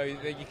no,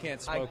 you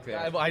can't smoke there.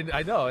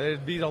 I know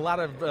it'd be a lot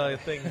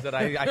of things that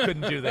I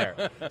couldn't do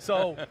there.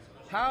 So,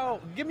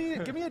 give me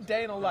a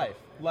day in a life,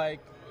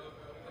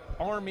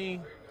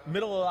 Army,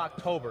 middle of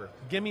October.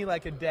 Give me a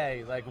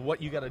day,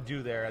 what you got to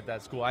do there at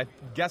that school. I'm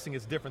guessing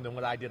it's different than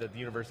what I did at the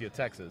University of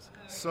Texas.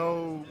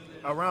 So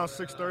around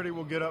 6:30,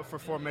 we'll get up for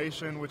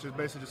formation, which is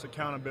basically just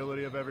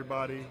accountability of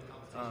everybody.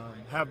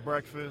 Have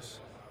breakfast.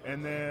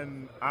 And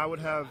then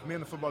me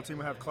and the football team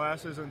would have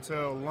classes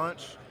until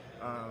lunch.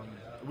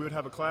 We would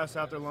have a class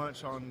after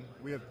lunch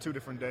we have 2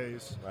 different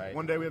days. Right.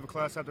 One day we have a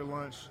class after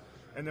lunch,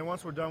 and then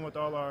once we're done with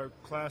all our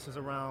classes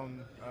around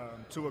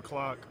 2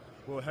 o'clock,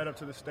 we'll head up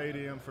to the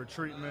stadium for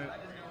treatment,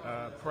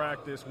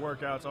 practice,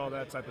 workouts, all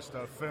that type of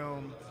stuff,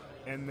 film,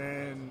 and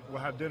then we'll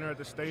have dinner at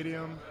the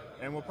stadium,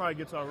 and we'll probably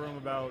get to our room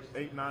about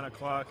 8, 9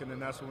 o'clock, and then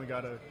that's when we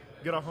got to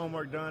get our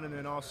homework done and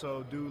then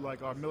also do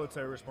like our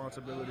military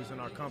responsibilities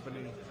in our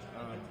company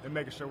and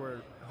making sure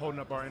we're holding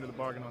up our end of the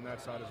bargain on that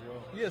side as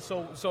well. Yeah,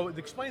 so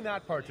explain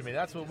that part to me.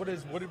 That's what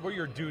are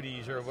your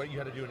duties or what you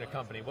had to do in a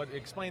company?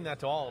 Explain that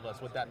to all of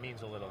us, what that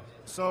means a little.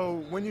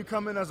 So when you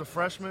come in as a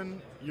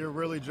freshman, you're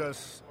really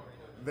just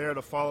there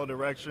to follow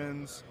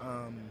directions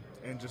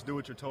and just do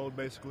what you're told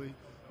basically.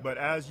 But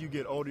as you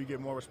get older, you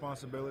get more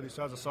responsibility.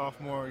 So as a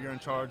sophomore, you're in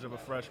charge of a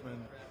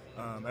freshman.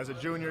 As a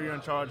junior, you're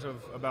in charge of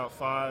about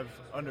 5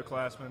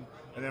 underclassmen.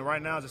 And then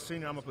right now, as a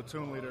senior, I'm a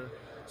platoon leader.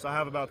 So I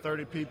have about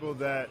 30 people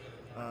that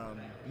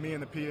me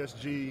and the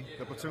PSG,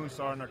 the platoon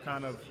sergeant, are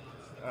kind of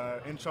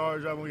in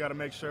charge of. And we got to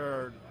make sure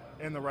are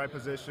in the right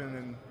position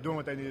and doing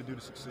what they need to do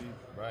to succeed.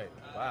 Right.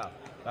 Wow.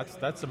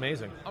 That's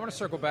amazing. I want to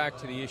circle back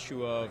to the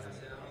issue of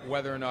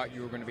whether or not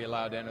you were going to be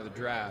allowed to enter the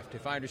draft.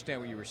 If I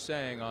understand what you were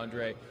saying,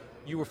 Andre,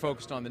 you were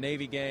focused on the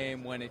Navy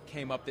game when it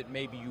came up that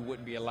maybe you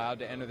wouldn't be allowed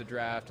to enter the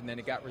draft, and then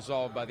it got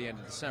resolved by the end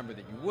of December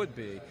that you would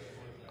be.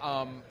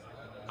 I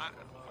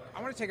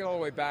want to take it all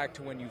the way back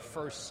to when you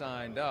first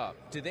signed up.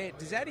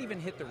 Does that even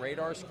hit the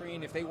radar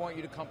screen? If they want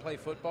you to come play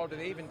football, do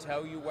they even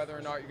tell you whether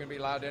or not you're going to be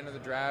allowed to enter the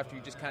draft? Or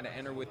you just kind of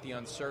enter with the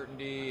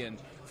uncertainty? And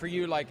for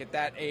you, like at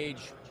that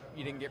age,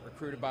 you didn't get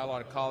recruited by a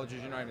lot of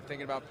colleges. You're not even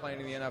thinking about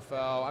playing in the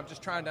NFL. I'm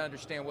just trying to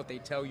understand what they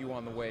tell you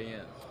on the way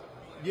in.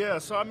 Yeah,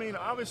 so I mean,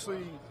 obviously,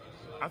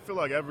 I feel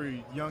like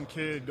every young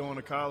kid going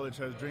to college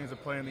has dreams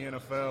of playing the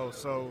NFL.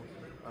 So,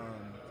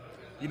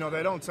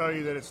 they don't tell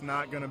you that it's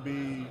not going to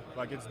be,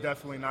 like it's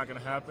definitely not going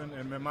to happen.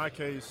 And in my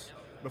case,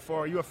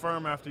 before you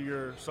affirm after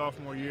your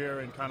sophomore year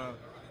and kind of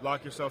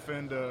lock yourself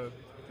into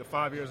the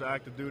 5 years of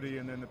active duty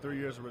and then the 3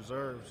 years of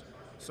reserves.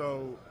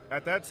 So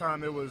at that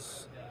time, it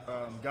was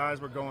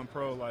guys were going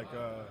pro like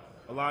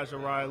Elijah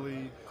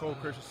Riley, Cole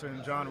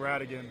Christensen, John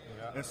Radigan.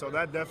 And so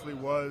that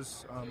definitely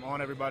was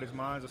on everybody's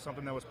minds as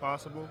something that was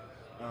possible.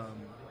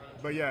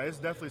 But yeah, it's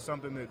definitely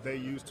something that they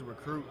use to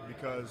recruit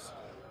because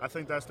I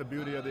think that's the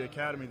beauty of the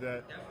academy,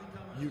 that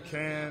you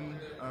can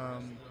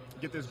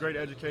get this great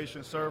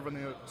education, serve in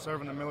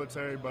the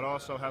military, but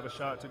also have a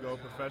shot to go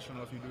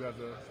professional if you do have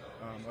the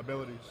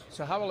abilities.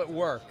 So how will it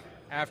work?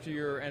 After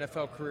your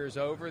NFL career is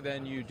over,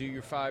 then you do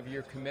your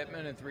 5-year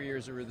commitment and 3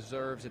 years of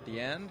reserves at the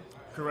end?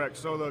 Correct.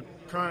 So the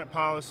current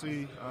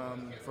policy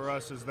for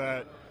us is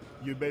that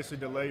you basically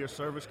delay your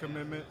service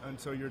commitment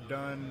until you're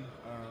done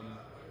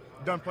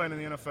playing in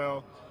the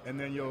NFL, and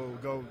then you'll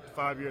go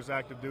 5 years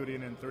active duty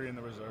and then 3 in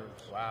the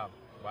reserves. Wow.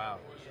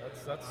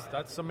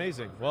 That's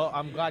amazing. Well,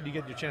 I'm glad you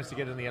get your chance to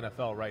get in the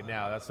NFL right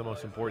now. That's the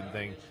most important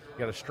thing. You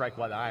got to strike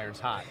while the iron's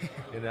hot,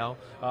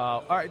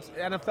 All right,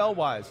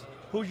 NFL-wise,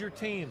 who's your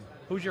team?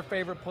 Who's your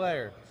favorite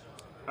player?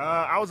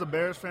 I was a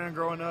Bears fan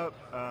growing up.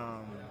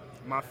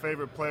 My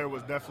favorite player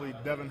was definitely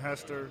Devin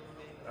Hester.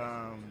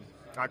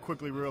 I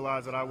quickly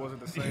realized that I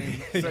wasn't the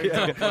same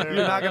type of player.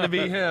 You're not going to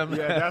be him.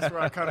 Yeah, that's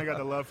where I kind of got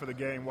the love for the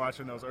game,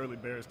 watching those early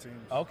Bears teams.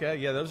 Okay,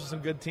 yeah, those are some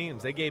good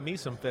teams. They gave me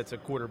some fits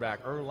at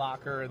quarterback.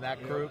 Urlacher and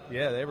that group.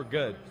 Yeah, they were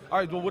good. All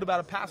right, well, what about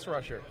a pass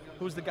rusher?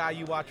 Who's the guy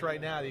you watch right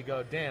now that you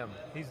go, damn,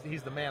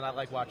 he's the man, I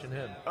like watching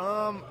him?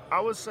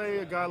 I would say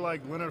a guy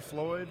like Leonard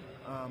Floyd.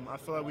 I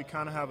feel like we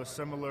kind of have a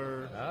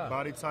similar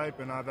body type,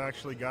 and I've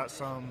actually got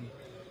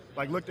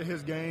looked at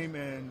his game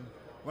and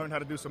learned how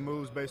to do some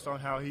moves based on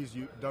how he's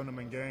done them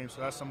in games.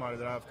 So that's somebody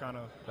that I've kind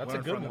of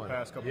learned from the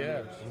past couple of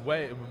years.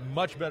 Way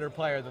much better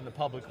player than the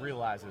public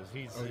realizes.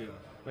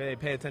 They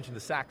pay attention to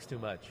sacks too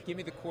much. Give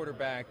me the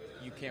quarterback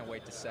you can't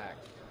wait to sack.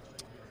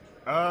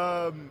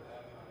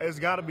 It's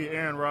got to be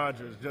Aaron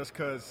Rodgers, just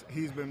because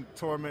he's been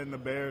tormenting the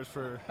Bears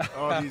for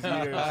all these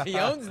years. He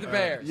owns the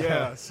Bears.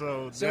 Yeah,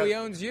 so he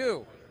owns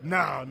you.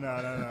 No.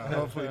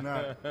 Hopefully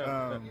not.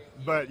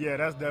 But yeah,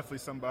 that's definitely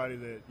somebody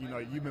that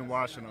you've been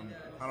watching him.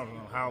 I don't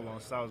know how long,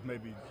 since I was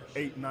maybe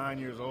 8, 9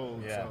 years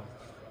old. Yeah. So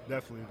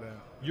definitely that.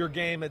 Your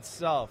game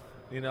itself,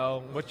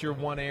 what's your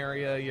one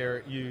area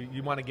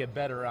you want to get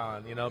better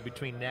on?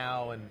 Between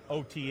now and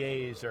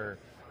OTAs or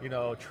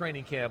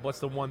training camp. What's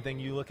the one thing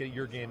you look at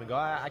your game and go,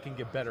 I can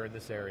get better in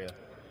this area?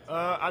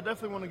 I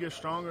definitely want to get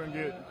stronger and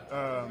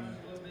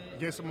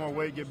get some more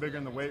weight, get bigger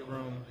in the weight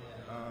room.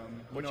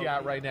 What you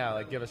at right now?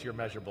 Like, give us your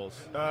measurables.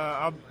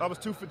 I was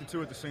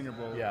 252 at the Senior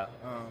Bowl. Yeah.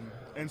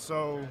 And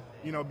so,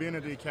 being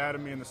at the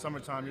academy in the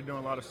summertime, you're doing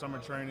a lot of summer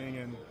training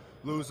and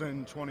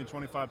losing 20,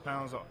 25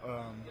 pounds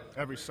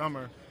every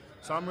summer.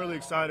 So I'm really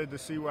excited to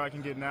see where I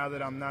can get now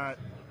that I'm not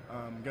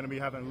going to be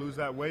having to lose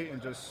that weight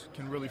and just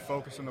can really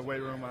focus in the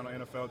weight room on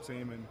an NFL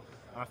team. And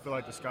I feel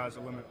like the sky's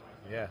the limit.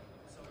 Yeah.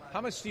 How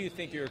much do you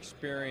think your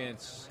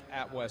experience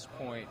at West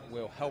Point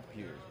will help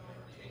you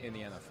in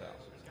the NFL?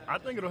 I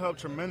think it'll help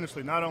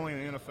tremendously, not only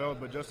in the NFL,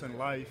 but just in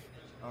life.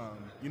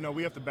 You know,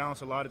 we have to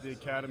balance a lot at the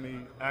academy,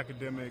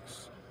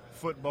 academics,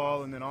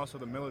 football, and then also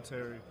the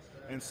military.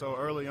 And so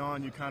early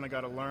on, you kind of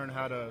got to learn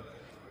how to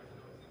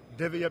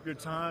divvy up your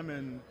time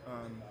and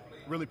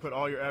really put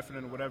all your effort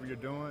into whatever you're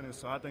doing. And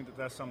so I think that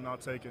that's something I'll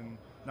take in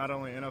not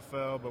only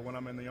NFL, but when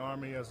I'm in the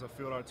Army as a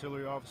field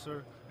artillery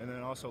officer, and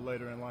then also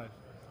later in life.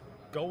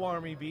 Go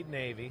Army, beat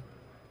Navy.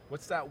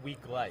 What's that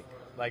week like?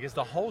 Like, is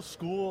the whole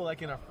school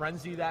like in a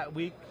frenzy that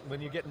week when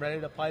you're getting ready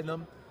to play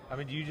them? I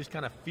mean, do you just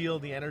kind of feel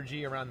the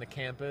energy around the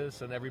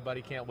campus and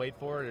everybody can't wait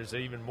for it? Or is it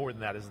even more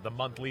than that? Is it the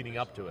month leading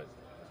up to it?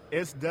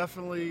 It's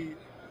definitely,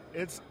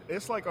 it's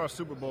like our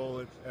Super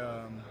Bowl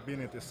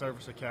being at the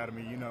Service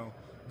Academy, you know,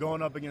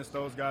 going up against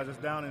those guys. It's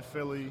down in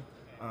Philly.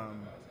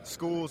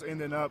 School's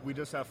ending up. We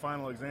just have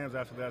final exams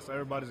after that, so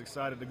everybody's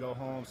excited to go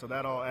home, so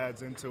that all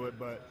adds into it.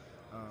 But,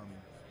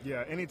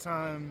 yeah,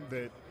 anytime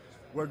that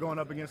we're going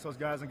up against those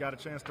guys and got a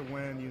chance to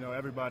win, you know,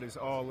 everybody's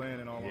all in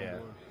and all on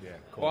board. Yeah,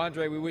 cool. Well,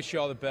 Andre, we wish you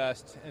all the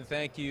best, and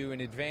thank you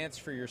in advance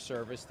for your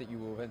service that you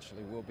will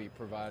eventually will be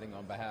providing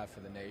on behalf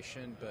of the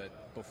nation.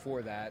 But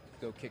before that,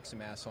 go kick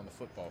some ass on the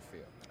football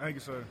field. Thank you,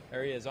 sir.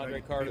 There he is, Andre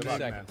Thank you. Carter Good II.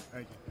 luck, man.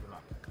 Thank you. Good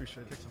luck.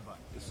 Appreciate it. Kick some butt.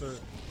 Yes, sir.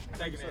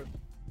 Thank you, man.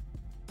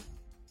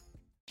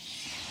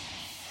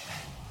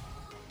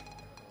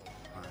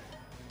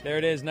 There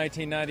it is,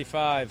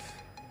 1995.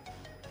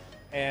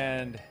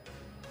 And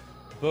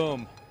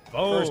boom.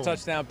 First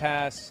touchdown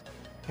pass,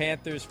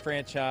 Panthers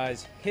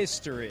franchise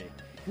history.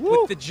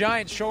 Woo. With the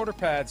giant shoulder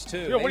pads,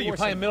 too. Yo, what are you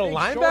playing, middle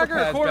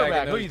linebacker or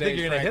quarterback? Who do you think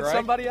you're going to hit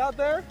somebody out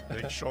there?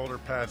 Big shoulder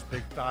pads,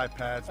 big thigh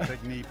pads,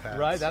 big knee pads.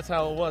 Right, that's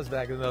how it was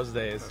back in those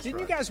days. Didn't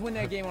you guys win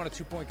that game on a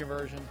 2-point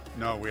conversion?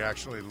 No, we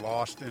actually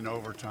lost in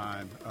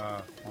overtime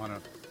on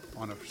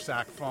a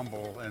sack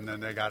fumble, and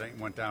then they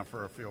went down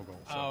for a field goal.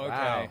 So. Oh, okay.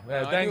 Wow.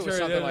 Well, Thanks for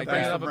something like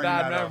thanks that. for up a bringing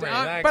bad that up.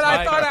 memory. Thanks, But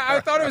Mike. I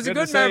thought it was a Good to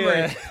good see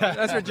memory. you.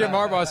 That's what Jim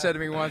Harbaugh said to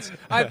me once.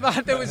 I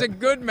thought that was a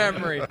good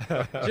memory.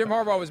 Jim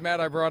Harbaugh was mad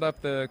I brought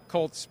up the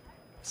Colts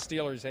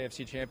Steelers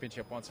AFC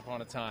Championship once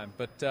upon a time.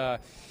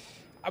 But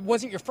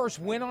wasn't your first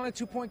win on a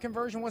 2-point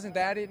conversion? Wasn't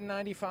that it in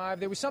 95?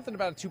 There was something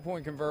about a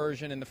 2-point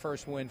conversion in the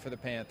first win for the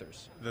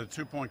Panthers.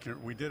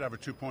 We did have a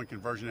 2-point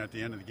conversion at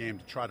the end of the game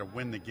to try to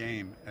win the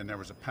game, and there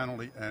was a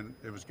penalty, and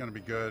it was going to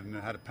be good, and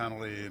it had a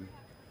penalty, and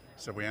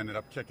so we ended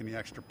up kicking the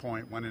extra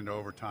point, went into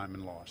overtime,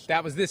 and lost.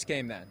 That was this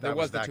game then. There That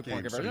was was the that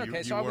 2-point game. So conversion. you-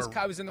 Okay, so you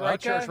I was in the right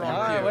church, wrong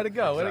All right, pew. way to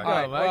go, way to go, All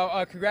right, Mike.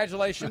 well,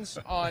 congratulations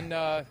on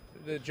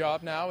the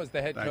job now as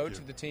the head Thank coach you.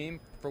 of the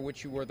team for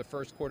which you were the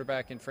first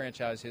quarterback in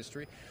franchise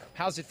history.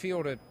 How's it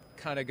feel to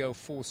kind of go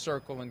full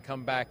circle and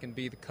come back and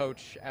be the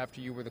coach after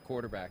you were the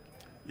quarterback?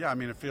 Yeah, I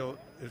mean, it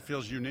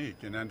feels unique,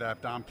 and then to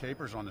have Dom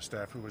Capers on the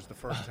staff, who was the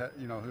first, That's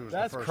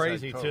the first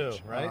crazy, head coach.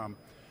 too, right?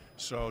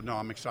 So no,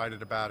 I'm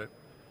excited about it.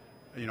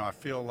 You know, I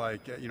feel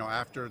like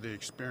after the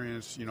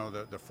experience, the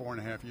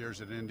 4.5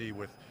 years at Indy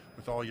with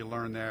all you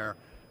learn there,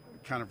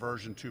 kind of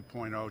version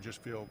 2.0,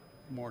 just feel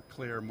more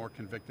clear, more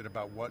convicted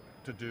about what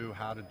to do,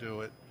 how to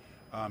do it.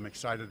 I'm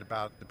excited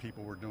about the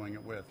people we're doing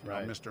it with.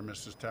 Right. Mr. and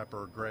Mrs.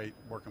 Tepper are great.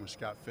 Working with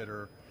Scott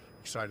Fitter,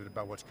 excited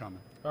about what's coming.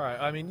 All right.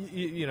 I mean,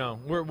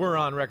 we're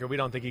on record. We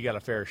don't think you got a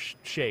fair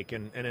shake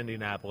in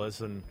Indianapolis,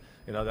 and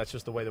that's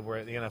just the way that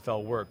the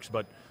NFL works.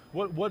 But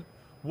what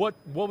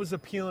was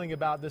appealing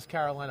about this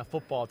Carolina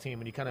football team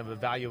when you kind of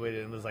evaluated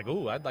it and was like,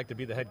 "Ooh, I'd like to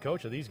be the head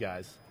coach of these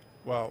guys"?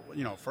 Well,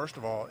 first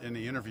of all, in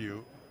the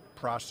interview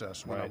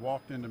process, when Right. I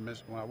walked into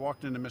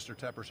Mr.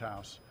 Tepper's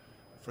house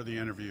for the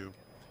interview,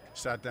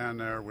 sat down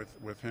there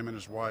with him and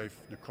his wife,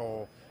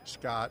 Nicole,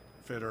 Scott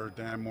Fitter,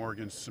 Dan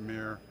Morgan,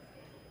 Samir.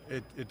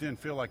 It didn't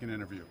feel like an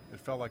interview. It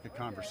felt like a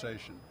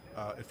conversation.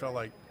 It felt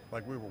like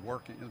we were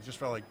working. It just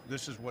felt like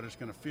this is what it's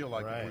going to feel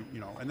like. Right. If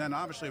we, and then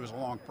obviously it was a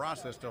long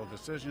process till a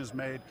decision is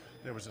made.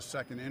 There was a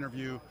second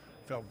interview.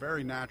 Felt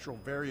very natural,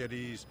 very at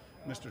ease.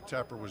 Mr.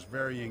 Tepper was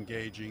very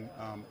engaging.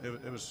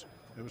 It was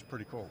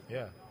pretty cool.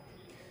 Yeah.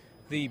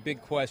 The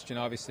big question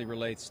obviously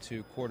relates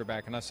to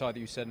quarterback, and I saw that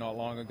you said not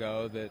long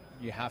ago that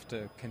you have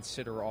to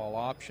consider all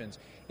options.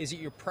 Is it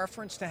your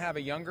preference to have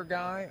a younger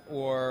guy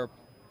or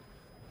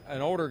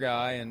an older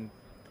guy, and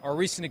are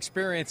recent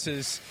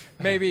experiences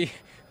maybe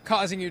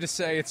causing you to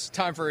say it's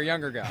time for a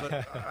younger guy?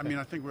 But, I mean,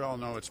 I think we all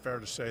know it's fair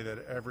to say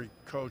that every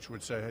coach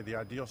would say, hey, the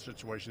ideal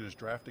situation is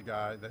draft a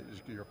guy that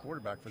is your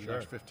quarterback for the Sure.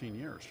 next 15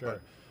 years. Sure.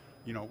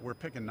 But, we're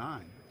picking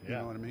 9. You Yeah.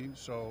 know what I mean?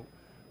 So,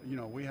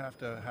 we have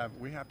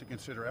to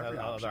consider every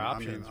Other option.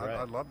 options, I mean, right.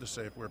 I'd love to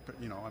say if we're,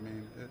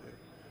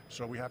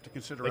 so we have to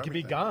consider It could be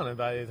everything. gone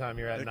by the time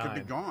you're at It 9. could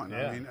be gone.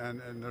 Yeah. I mean,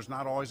 and there's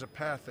not always a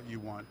path that you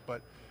want,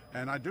 but.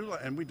 And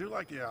we do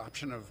like the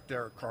option of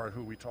Derek Carr,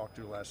 who we talked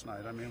to last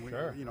night. I mean,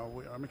 Sure.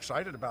 I'm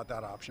excited about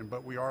that option,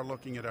 but we are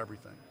looking at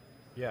everything.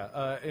 Yeah,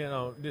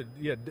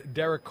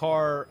 Derek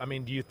Carr. I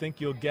mean, do you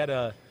think you'll get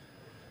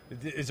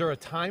is there a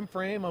time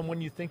frame on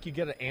when you think you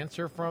get an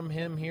answer from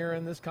him here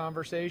in this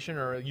conversation,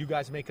 or you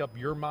guys make up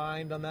your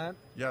mind on that?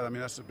 Yeah, I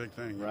mean, that's the big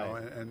thing, you Right. know.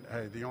 And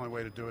hey, the only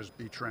way to do it is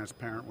be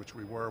transparent, which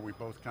we were. We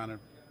both kind of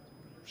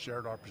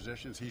shared our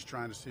positions. He's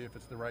trying to see if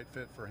it's the right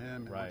fit for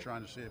him, and Right. we're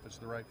trying to see if it's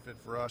the right fit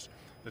for us.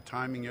 The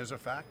timing is a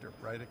factor,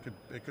 right?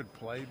 It could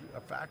play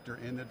a factor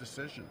in the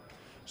decision.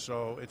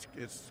 So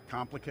it's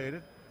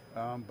complicated,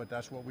 but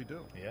that's what we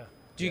do. Yeah.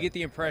 Do you get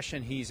the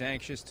impression he's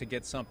anxious to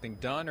get something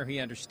done, or he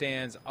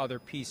understands other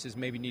pieces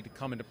maybe need to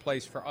come into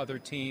place for other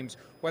teams,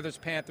 whether it's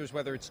Panthers,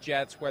 whether it's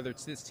Jets, whether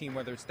it's this team,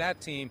 whether it's that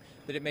team,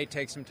 that it may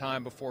take some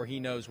time before he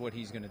knows what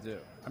he's going to do?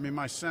 I mean,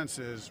 my sense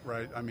is,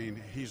 right, I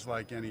mean, he's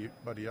like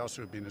anybody else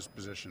who would be in this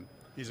position.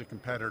 He's a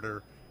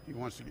competitor. He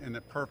wants to, in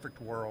the perfect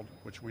world,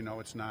 which we know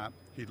it's not,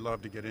 he'd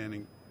love to get in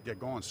and get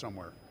going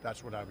somewhere.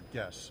 That's what I would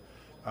guess.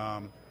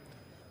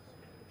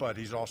 But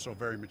he's also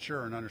very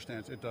mature and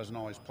understands it doesn't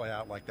always play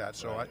out like that.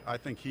 So Right. I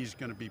think he's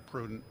going to be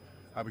prudent.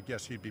 I would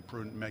guess he'd be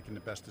prudent in making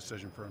the best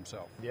decision for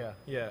himself. Yeah,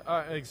 yeah.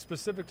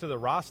 Specific to the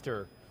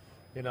roster,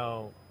 you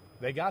know,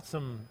 they got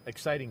some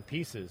exciting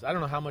pieces. I don't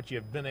know how much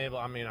you've been able.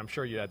 I mean, I'm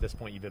sure you at this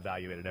point you've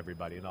evaluated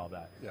everybody and all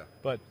that. Yeah.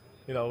 But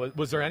you know,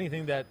 was there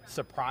anything that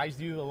surprised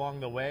you along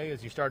the way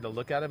as you started to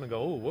look at them and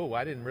go, "Oh, whoa!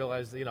 I didn't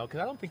realize." You know,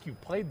 because I don't think you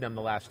played them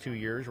the last 2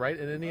 years, right,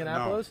 in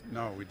Indianapolis.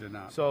 No, we did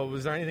not. So,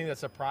 was there anything that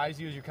surprised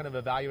you as you're kind of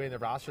evaluating the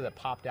roster that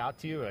popped out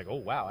to you? Like, oh,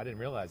 wow, I didn't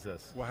realize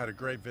this. Well, I had a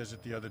great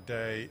visit the other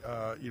day.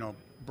 You know,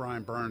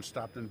 Brian Burns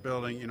stopped in the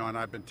building, you know, and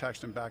I've been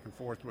texting back and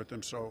forth with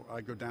him. So I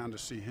go down to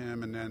see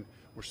him, and then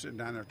we're sitting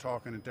down there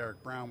talking, and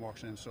Derek Brown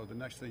walks in. So the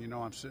next thing you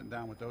know, I'm sitting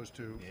down with those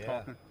two,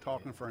 Yeah.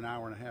 talking for an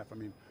hour and a half. I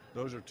mean,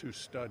 those are two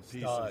stud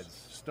pieces.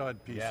 Studs.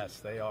 Stud pieces. Yes,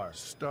 they are.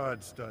 Stud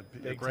pieces.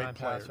 Big Great time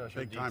player. pass rusher,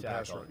 Big D time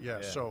pass tackle. rusher. Yeah.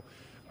 Yeah. So,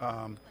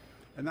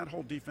 and that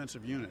whole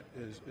defensive unit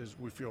is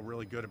we feel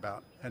really good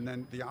about. And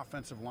then the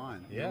offensive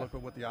line. Yeah. You look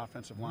at what the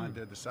offensive line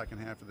did the second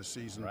half of the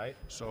season. Right.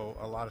 So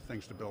a lot of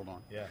things to build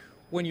on. Yeah.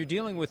 When you're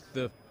dealing with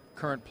the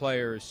current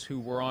players who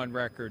were on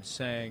record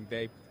saying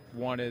they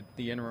wanted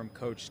the interim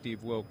coach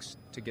Steve Wilks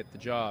to get the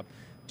job,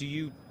 do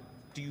you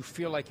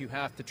feel like you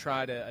have to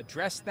try to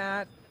address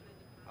that?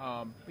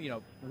 You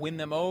know, win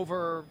them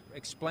over,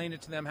 explain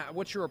it to them.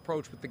 What's your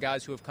approach with the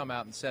guys who have come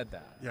out and said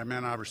that? Yeah,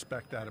 man, I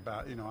respect that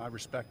about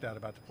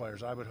the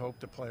players. I would hope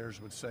the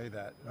players would say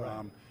that.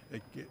 Right.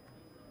 It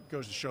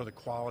goes to show the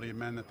quality of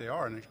men that they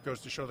are, and it goes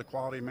to show the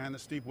quality of man that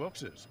Steve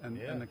Wilks is, and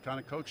the kind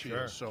of coach he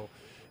is. So,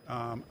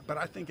 but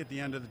I think at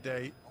the end of the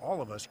day,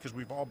 all of us, because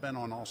we've all been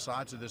on all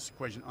sides of this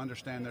equation,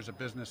 understand there's a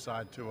business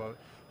side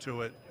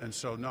to it, and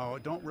so no,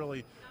 don't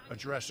really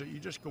address it. You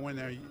just go in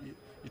there.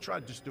 You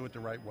try to just do it the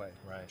right way.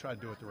 Right. Try to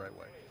do it the right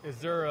way. Is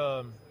there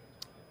a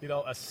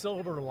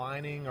silver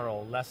lining or a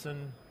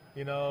lesson,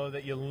 you know,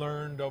 that you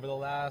learned over the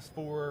last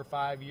 4 or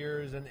 5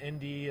 years in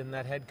Indy and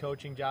that head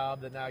coaching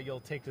job that now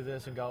you'll take to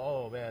this and go,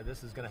 oh, man,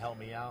 this is going to help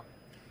me out?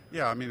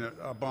 Yeah, I mean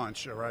a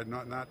bunch, right?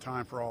 Not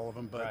time for all of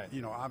them, but Right.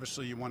 you know,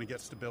 obviously you want to get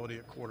stability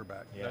at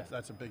quarterback. Yeah.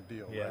 That's a big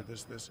deal, Yeah.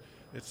 right?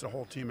 It's a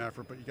whole team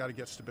effort, but you got to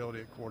get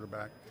stability at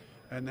quarterback.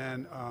 And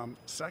then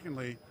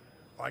secondly,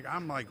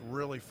 I'm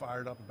really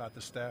fired up about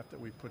the staff that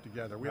we put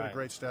together. We have Right. a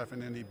great staff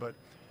in Indy, but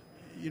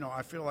you know,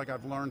 I feel like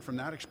I've learned from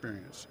that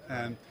experience,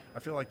 and I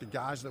feel like the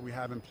guys that we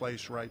have in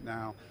place right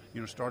now,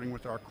 you know, starting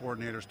with our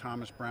coordinators,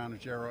 Thomas Brown,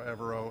 Ajero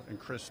Evero, and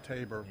Chris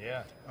Tabor,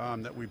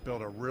 that we've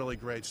built a really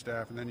great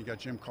staff, and then you got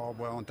Jim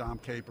Caldwell and Dom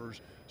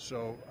Capers,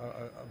 so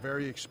a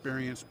very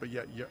experienced but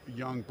yet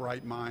young,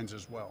 bright minds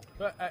as well.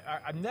 But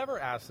I've never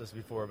asked this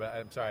before, but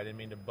I'm sorry, I didn't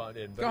mean to butt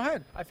in. But Go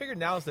ahead. I figured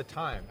now's the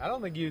time. I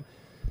don't think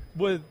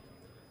with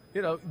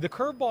the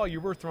curveball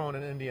you were throwing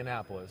in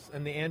Indianapolis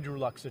and the Andrew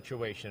Luck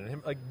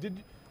situation,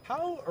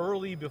 how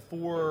early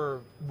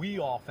before we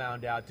all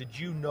found out did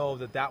you know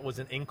that was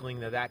an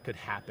inkling that could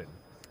happen?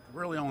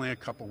 Really only a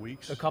couple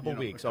weeks. A couple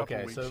weeks,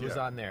 okay. So it was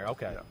on there.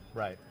 Okay, Yeah.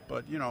 right.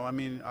 But, you know, I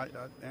mean,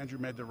 Andrew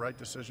made the right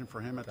decision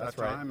for him at That's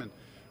that right. time. And,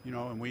 you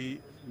know, and we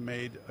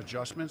made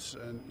adjustments.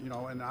 And, you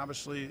know, and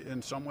obviously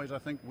in some ways I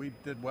think we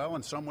did well.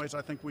 In some ways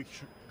I think we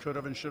could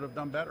have and should have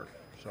done better.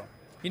 So.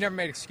 You never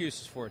made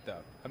excuses for it, though.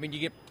 I mean, you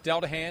get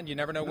dealt a hand. You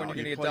never know when No, you're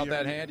going to you get play dealt your-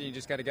 that hand, and you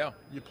just got to go.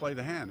 You play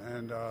the hand.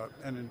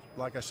 And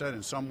like I said,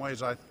 in some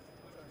ways I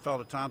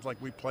felt at times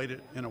like we played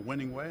it in a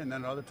winning way. And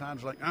then other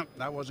times like,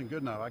 that wasn't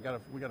good enough.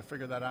 We got to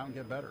figure that out and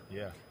get better.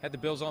 Yeah. Had the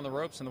Bills on the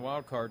ropes in the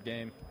wild card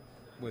game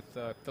with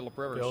Phillip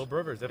Rivers. Phillip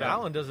Rivers. If Yeah.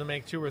 Allen doesn't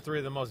make 2 or 3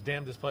 of the most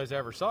damnedest plays I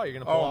ever saw, you're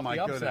going to pull off my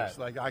the upset. goodness!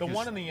 Like the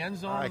one in the end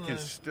zone. I can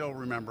still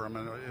remember him.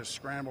 And a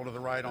scramble to the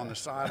right on the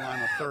sideline,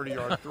 a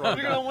 30-yard throw.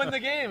 You're going to win the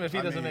game if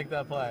he doesn't make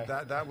that play.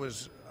 That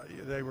was.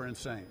 They were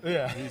insane.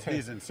 Yeah,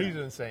 he's insane. He's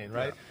insane,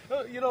 right?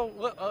 You know,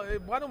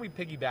 why don't we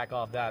piggyback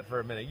off that for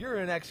a minute? You're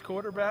an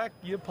ex-quarterback.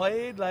 You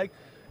played,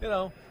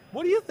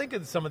 what do you think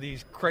of some of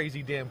these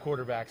crazy damn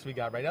quarterbacks we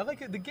got right now?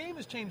 Like, the game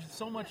has changed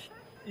so much,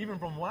 even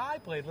from when I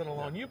played, let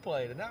alone you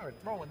played, and now we're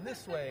throwing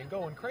this way and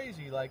going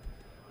crazy. Like,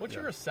 what's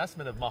your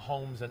assessment of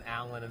Mahomes and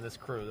Allen and this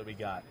crew that we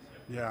got?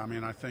 Yeah, I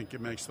mean, I think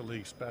it makes the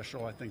league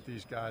special. I think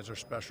these guys are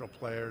special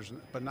players,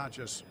 but not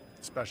just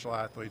special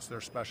athletes.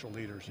 They're special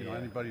leaders. You know,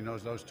 anybody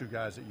knows those 2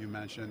 guys that you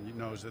mentioned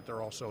knows that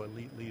they're also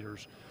elite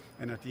leaders.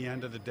 And at the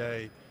end of the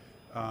day,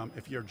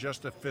 if you're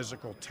just a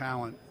physical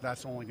talent,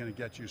 that's only going to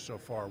get you so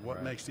far.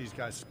 What makes these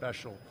guys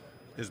special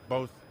is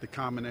both the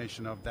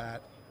combination of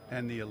that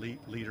and the elite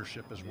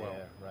leadership as well.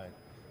 Yeah, right.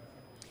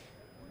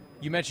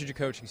 You mentioned your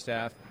coaching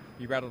staff.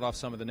 You rattled off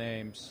some of the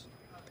names.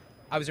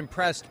 I was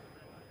impressed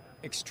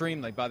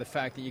extremely by the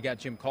fact that you got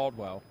Jim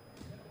Caldwell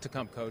to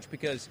come coach,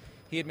 because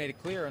he had made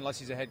it clear unless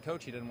he's a head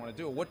coach, he didn't want to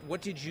do it.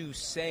 What did you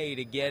say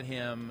to get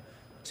him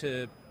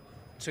to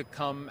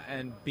come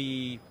and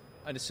be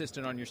an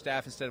assistant on your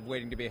staff instead of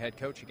waiting to be a head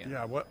coach again?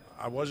 Yeah,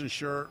 I wasn't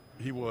sure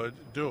he would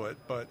do it,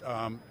 but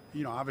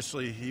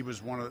obviously he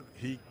was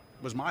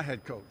my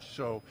head coach.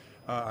 So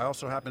I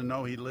also happen to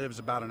know he lives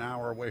about an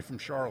hour away from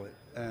Charlotte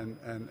and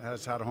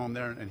has had a home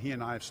there, and he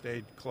and I have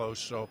stayed close.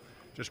 So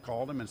just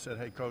called him and said,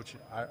 "Hey, Coach,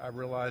 I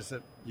realize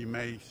that you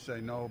may say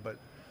no, but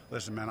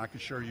listen, man, I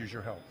could sure use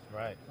your help.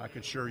 Right. I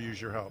could sure use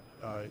your help.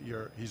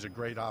 He's a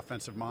great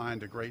offensive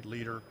mind, a great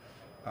leader,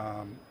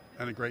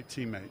 and a great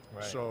teammate."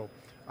 Right. So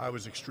I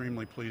was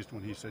extremely pleased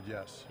when he said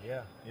yes.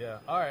 Yeah.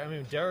 All right. I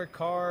mean, Derek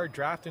Carr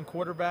drafting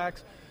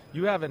quarterbacks.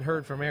 You haven't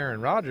heard from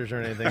Aaron Rodgers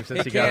or anything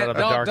since he got out of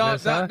the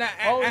darkness, huh?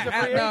 Oh, he's a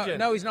free agent.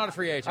 No, he's not a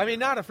free agent. I mean,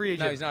 not a free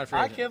agent. No, he's not a free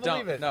agent. I can't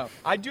believe it. No.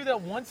 I do that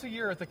once a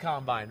year at the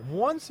Combine.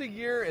 Once a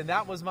year, and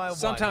that was my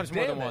Sometimes one.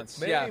 more than once.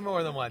 Maybe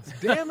more than once.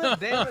 Damn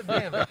it.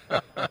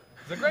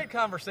 It's a great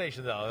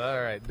conversation, though. All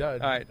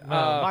right.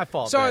 My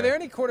fault. So are there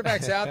any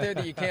quarterbacks out there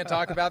that you can't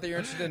talk about that you're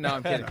interested in? No,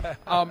 I'm kidding.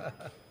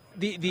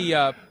 The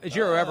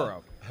Ejiro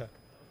Evero.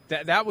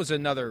 That was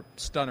another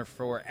stunner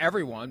for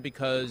everyone,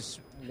 because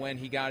when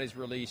he got his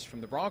release from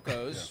the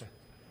Broncos,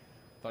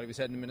 thought he was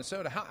heading to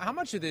Minnesota. How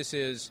much of this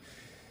is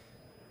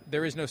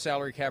there is no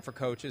salary cap for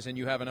coaches, and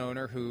you have an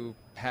owner who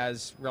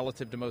has,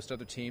 relative to most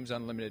other teams,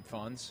 unlimited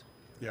funds?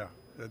 Yeah,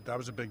 that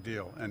was a big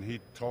deal, and he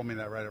told me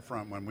that right up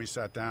front. When we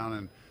sat down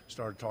and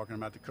started talking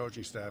about the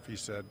coaching staff, he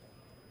said,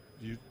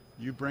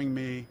 you bring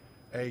me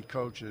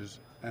coaches,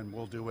 and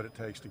we'll do what it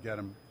takes to get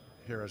them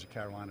here as a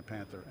Carolina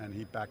Panther, and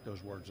he backed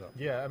those words up.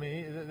 Yeah, I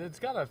mean, it's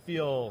got to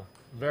feel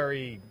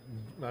very,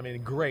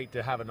 great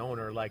to have an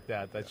owner like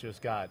that that's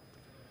just got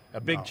a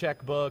big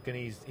checkbook, and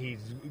he's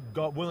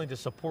willing to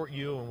support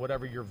you and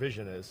whatever your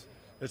vision is.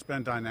 It's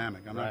been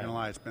dynamic. I'm not going to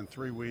lie. It's been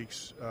 3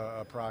 weeks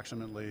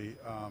approximately.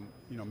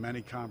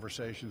 Many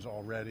conversations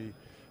already,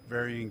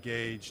 very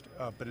engaged,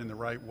 but in the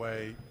right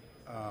way.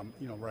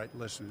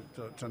 Listen,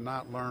 to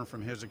not learn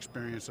from his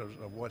experience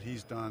of what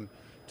he's done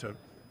to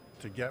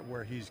get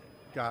where he's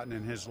gotten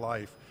in his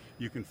life.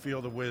 You can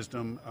feel the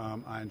wisdom.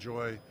 I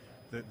enjoy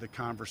the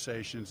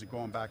conversations,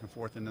 going back and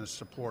forth, and the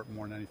support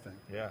more than anything.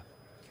 Yeah.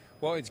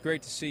 Well, it's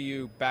great to see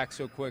you back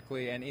so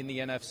quickly and in the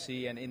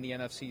NFC and in the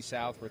NFC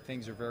South, where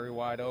things are very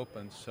wide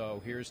open.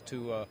 So here's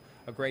to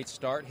a great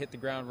start, hit the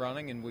ground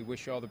running, and we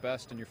wish you all the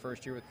best in your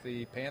first year with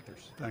the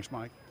Panthers. Thanks,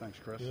 Mike. Thanks,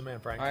 Chris. You're the man,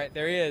 Frank. All right,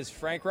 there he is,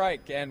 Frank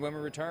Reich. And when we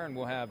return,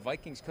 we'll have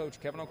Vikings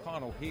coach Kevin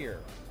O'Connell here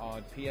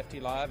on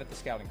PFT Live at the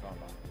Scouting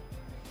Combine.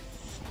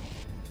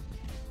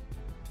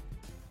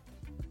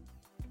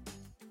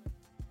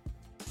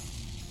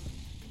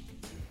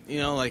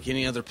 Like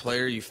any other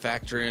player, you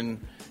factor in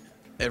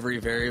every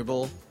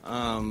variable.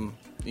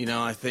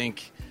 I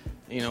think,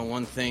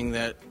 one thing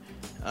that,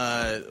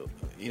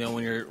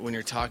 when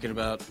you're talking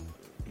about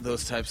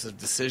those types of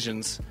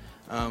decisions,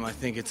 I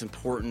think it's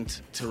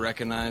important to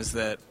recognize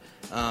that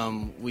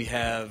we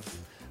have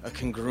a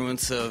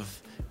congruence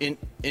of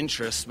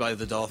interest by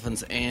the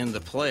Dolphins and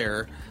the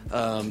player,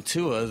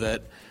 Tua,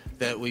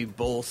 that we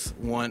both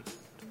want,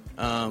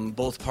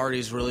 both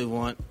parties really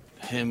want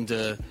him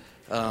to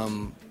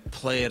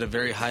play at a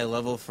very high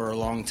level for a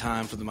long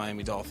time for the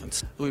Miami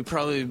Dolphins. We'd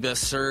probably be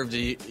best served to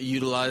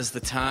utilize the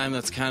time.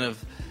 That's kind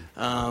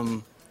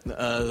of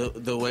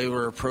the way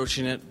we're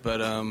approaching it, but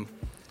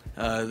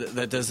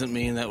that doesn't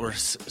mean that we're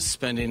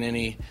spending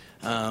any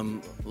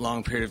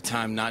long period of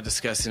time not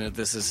discussing it.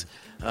 This is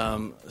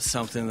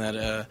something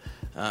that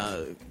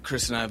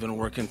Chris and I have been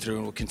working through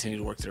and will continue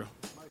to work through.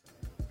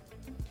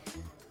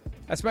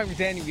 That's Mike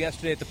McDaniel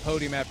yesterday at the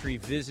podium after he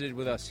visited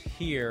with us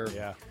here.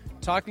 Yeah.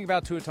 Talking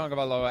about Tua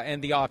Tagovailoa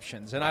and the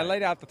options. And I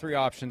laid out the 3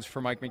 options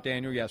for Mike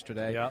McDaniel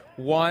yesterday. Yep.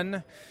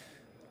 1,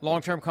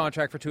 long-term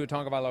contract for Tua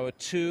Tagovailoa.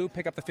 2,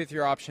 pick up the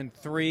 5th-year option.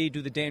 3,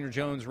 do the Daniel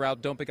Jones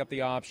route, don't pick up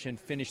the option,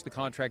 finish the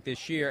contract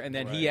this year. And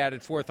then he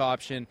added 4th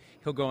option,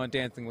 he'll go on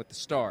Dancing with the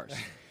Stars.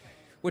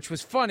 Which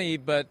was funny,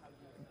 but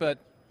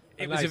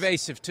it was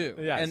evasive too.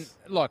 Yes.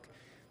 And look,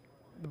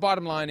 the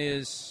bottom line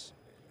is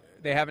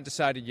they haven't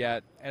decided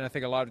yet, and I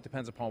think a lot of it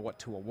depends upon what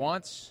Tua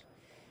wants.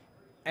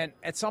 And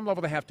at some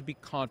level, they have to be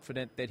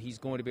confident that he's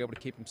going to be able to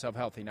keep himself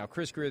healthy. Now,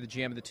 Chris Grier, the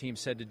GM of the team,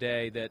 said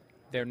today that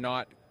they're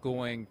not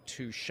going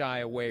to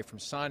shy away from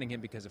signing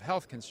him because of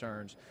health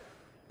concerns.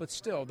 But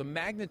still, the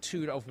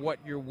magnitude of what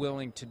you're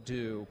willing to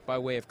do by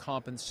way of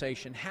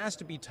compensation has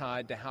to be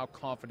tied to how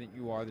confident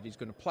you are that he's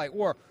going to play.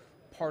 Or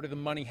part of the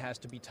money has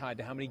to be tied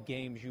to how many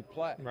games you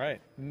play. Right.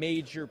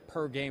 Major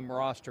per-game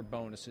roster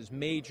bonuses,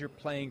 major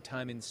playing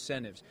time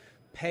incentives.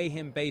 Pay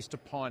him based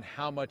upon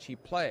how much he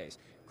plays.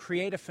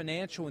 Create a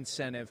financial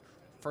incentive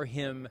for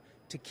him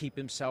to keep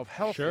himself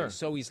healthy. Sure.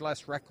 So he's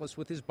less reckless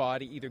with his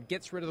body, either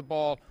gets rid of the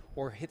ball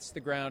or hits the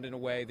ground in a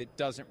way that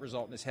doesn't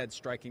result in his head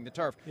striking the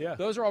turf. Yeah.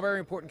 Those are all very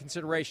important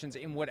considerations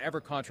in whatever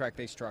contract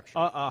they structure.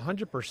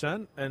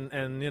 100%,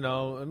 and you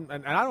know,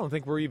 and I don't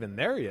think we're even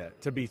there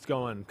yet to be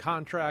going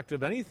contract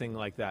of anything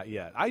like that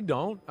yet. I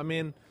don't. I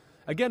mean,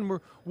 again,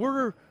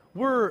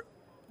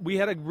 we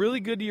had a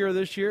really good year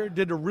this year,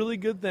 did really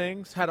good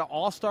things, had an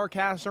all-star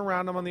cast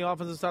around him on the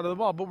offensive side of the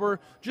ball, but we're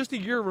just a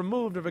year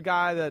removed of a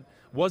guy that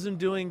wasn't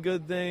doing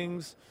good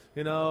things,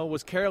 you know,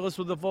 was careless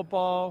with the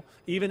football,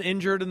 even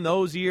injured in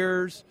those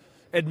years,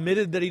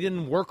 admitted that he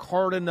didn't work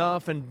hard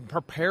enough and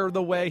prepare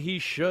the way he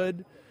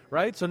should,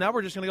 right? So now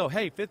we're just going to go,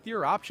 hey,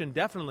 fifth-year option,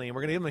 definitely, and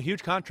we're going to give him a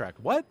huge contract.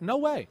 What? No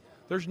way.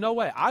 There's no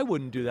way. I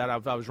wouldn't do that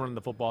if I was running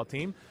the football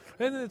team.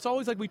 And it's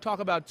always like we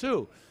talk about,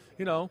 too,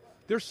 you know,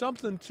 there's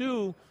something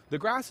to the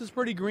grass is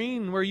pretty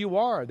green where you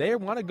are. They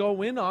want to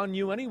go in on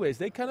you anyways.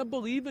 They kind of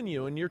believe in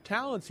you and your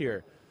talents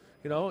here.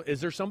 You know, is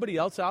there somebody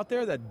else out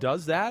there that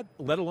does that,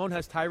 let alone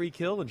has Tyreek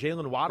Hill and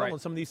Jalen Waddle Right.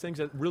 and some of these things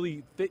that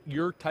really fit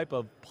your type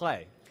of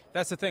play?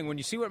 That's the thing. When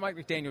you see what Mike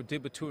McDaniel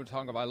did with Tua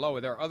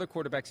Tagovailoa, there are other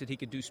quarterbacks that he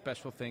could do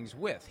special things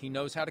with. He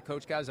knows how to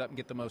coach guys up and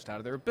get the most out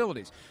of their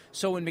abilities.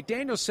 So when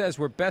McDaniel says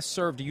we're best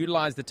served to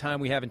utilize the time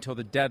we have until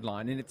the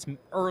deadline, and it's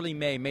early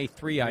May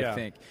 3, I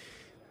think,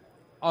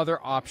 other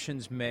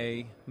options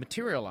may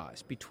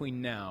materialize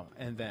between now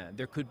and then.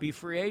 There could be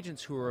free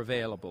agents who are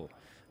available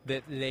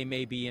that they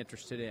may be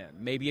interested in.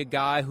 Maybe a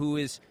guy who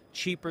is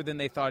cheaper than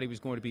they thought he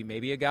was going to be.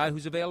 Maybe a guy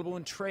who's available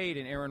in trade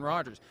in Aaron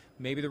Rodgers.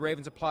 Maybe the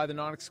Ravens apply the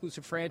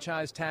non-exclusive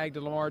franchise tag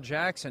to Lamar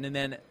Jackson, and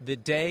then the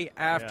day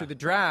after the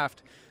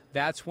draft,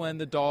 that's when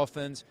the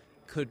Dolphins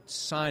could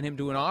sign him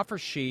to an offer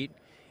sheet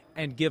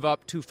and give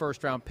up 2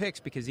 first-round picks,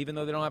 because even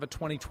though they don't have a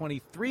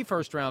 2023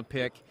 first-round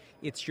pick,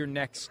 it's your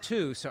next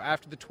 2. So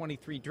after the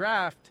 23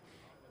 draft,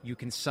 you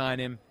can sign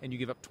him and you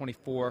give up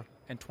 24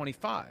 and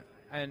 25.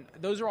 And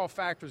those are all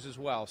factors as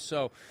well.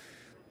 So,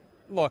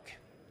 look,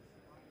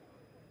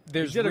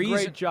 there's You did reason, a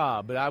great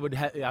job, but I would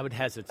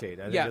hesitate.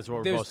 I think that's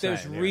what we're both saying.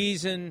 there's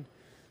reason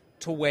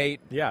to wait.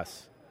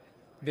 Yes.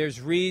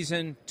 There's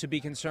reason to be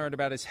concerned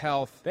about his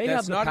health. They That's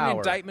have the not an power.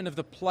 indictment of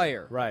the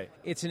player. Right.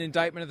 It's an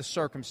indictment of the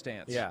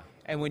circumstance. Yeah.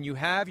 And when you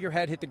have your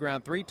head hit the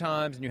ground 3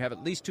 times and you have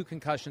at least 2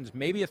 concussions,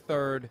 maybe a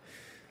third,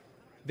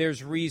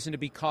 there's reason to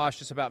be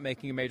cautious about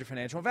making a major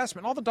financial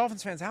investment. All the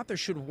Dolphins fans out there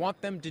should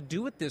want them to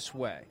do it this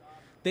way.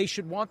 They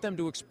should want them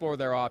to explore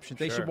their options.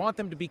 They should want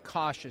them to be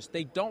cautious.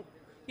 They don't,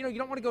 you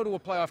don't want to go to a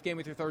playoff game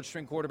with your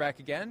third-string quarterback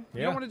again.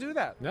 You don't want to do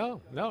that.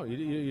 No,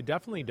 you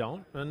definitely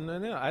don't. And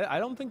I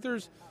don't think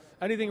there's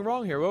anything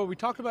wrong here. Well, we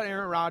talked about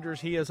Aaron Rodgers.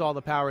 He has all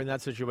the power in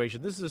that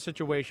situation. This is a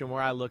situation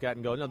where I look at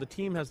and go, no, the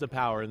team has the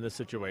power in this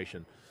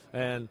situation.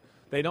 And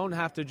they don't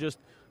have to just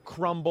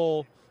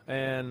crumble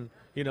and,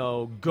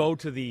 go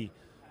to the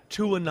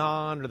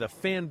to-and-on or the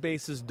fan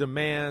base's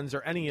demands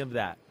or any of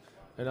that.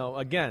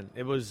 Again,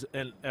 it was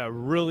a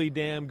really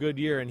damn good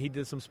year, and he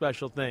did some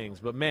special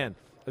things. But, man,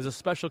 there's a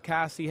special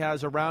cast he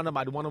has around him.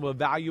 I'd want to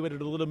evaluate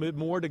it a little bit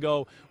more to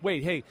go,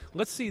 wait, hey,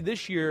 let's see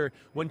this year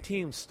when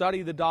teams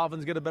study the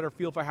Dolphins, get a better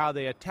feel for how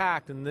they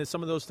attacked, and then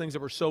some of those things that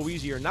were so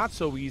easy or not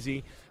so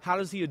easy, how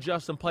does he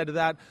adjust and play to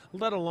that,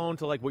 let alone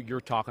to like what you're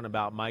talking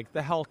about, Mike.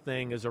 The health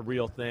thing is a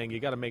real thing. You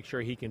got to make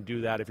sure he can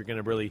do that if you're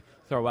going to really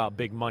throw out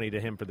big money to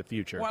him for the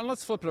future. Well,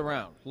 let's flip it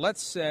around.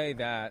 Let's say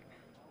that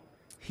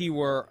he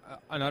were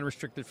an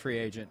unrestricted free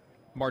agent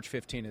March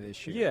 15 of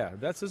this year. Yeah,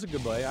 that's a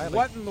good way.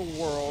 What in the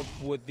world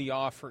would the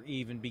offer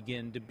even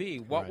begin to be?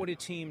 What would a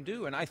team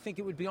do? And I think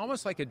it would be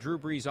almost like a Drew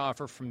Brees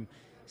offer from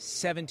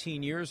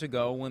 17 years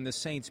ago when the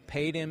Saints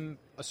paid him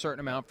a certain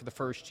amount for the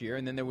first year,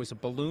 and then there was a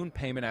balloon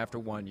payment after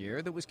 1 year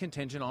that was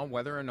contingent on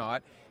whether or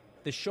not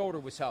the shoulder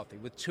was healthy.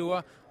 With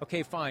Tua,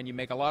 okay, fine, you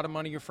make a lot of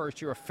money your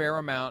first year, a fair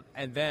amount,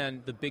 and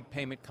then the big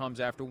payment comes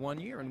after 1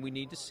 year, and we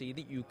need to see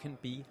that you can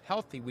be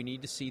healthy. We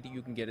need to see that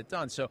you can get it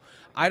done. So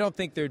I don't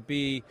think there'd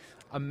be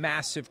a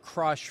massive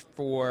crush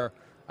for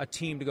a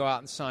team to go out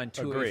and sign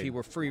Tua if he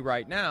were free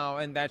right now,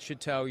 and that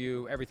should tell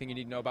you everything you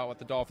need to know about what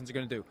the Dolphins are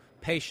going to do.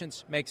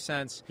 Patience makes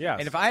sense. Yes.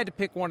 And if I had to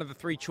pick one of the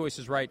 3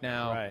 choices right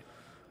now,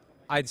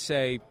 I'd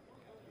say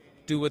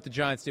do what the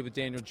Giants did with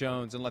Daniel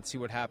Jones, and let's see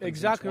what happens.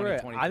 Exactly in right.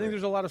 2023. I think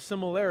there's a lot of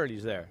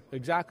similarities there.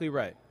 Exactly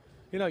right.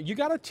 You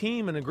got a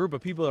team and a group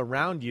of people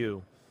around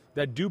you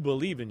that do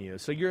believe in you.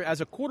 So you're,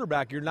 as a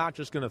quarterback, you're not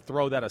just going to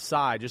throw that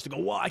aside just to go,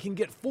 well, I can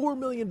get $4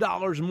 million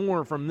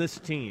more from this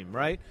team,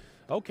 right?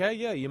 Okay,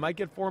 yeah, you might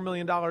get $4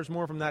 million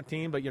more from that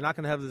team, but you're not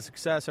going to have the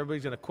success.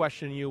 Everybody's going to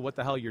question you, what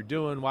the hell you're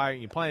doing, why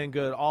aren't you playing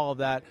good, all of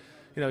that.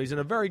 He's in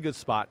a very good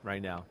spot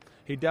right now.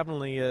 He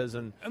definitely is.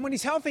 And when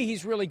he's healthy,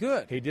 he's really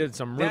good. He did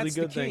some really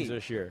good things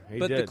this year.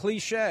 The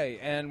cliche,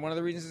 and one of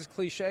the reasons it's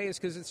cliche is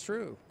because it's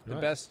true. The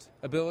best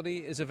ability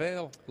is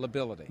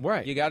availability.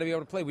 Right. You got to be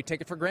able to play. We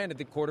take it for granted.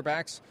 The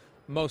quarterbacks,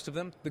 most of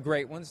them, the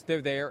great ones,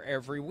 they're there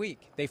every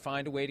week. They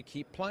find a way to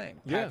keep playing.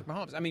 Patrick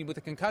Mahomes. I mean, with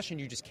a concussion,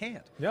 you just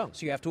can't. Yeah.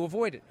 So you have to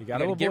avoid it. You got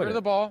to get rid of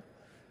the ball.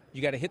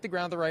 You got to hit the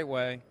ground the right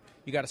way.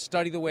 You got to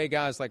study the way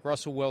guys like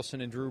Russell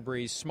Wilson and Drew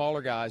Brees,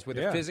 smaller guys, where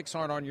the physics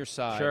aren't on your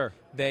side, Sure.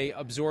 they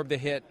absorb the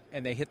hit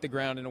and they hit the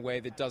ground in a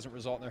way that doesn't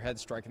result in their head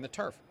striking the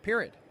turf.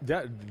 Period.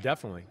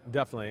 Definitely.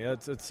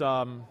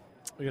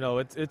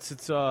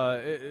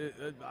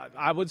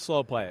 I would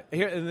slow play it.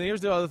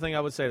 Here's the other thing I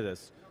would say to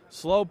this: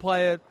 slow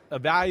play it,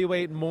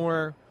 evaluate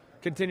more,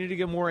 continue to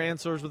get more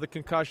answers with the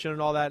concussion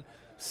and all that.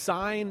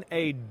 Sign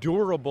a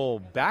durable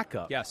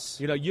backup.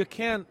 Yes. You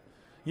can't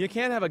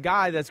have a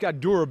guy that's got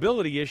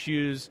durability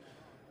issues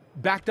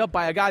backed up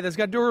by a guy that's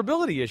got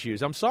durability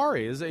issues. I'm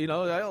sorry. I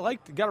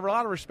got a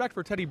lot of respect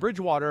for Teddy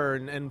Bridgewater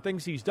and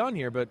things he's done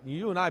here, but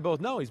you and I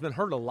both know he's been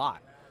hurt a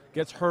lot.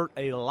 Gets hurt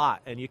a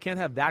lot. And you can't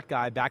have that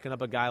guy backing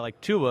up a guy like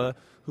Tua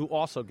who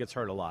also gets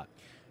hurt a lot.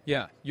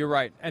 Yeah, you're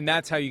right. And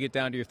that's how you get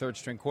down to your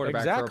third-string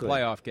quarterback Exactly. for a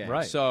playoff game.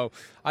 Right. So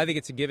I think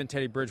it's a given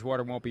Teddy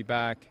Bridgewater won't be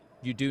back.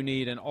 You do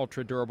need an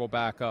ultra-durable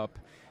backup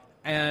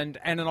and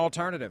an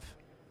alternative,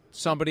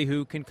 somebody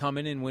who can come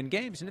in and win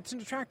games. And it's an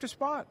attractive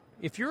spot.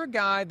 If you're a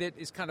guy that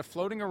is kind of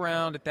floating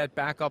around at that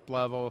backup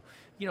level,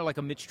 like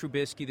a Mitch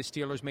Trubisky, the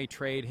Steelers may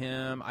trade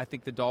him. I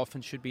think the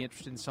Dolphins should be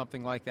interested in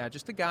something like that.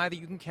 Just a guy that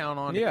you can count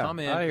on to come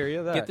in, I hear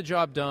you, get the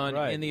job done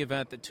Right. in the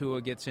event that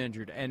Tua gets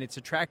injured. And it's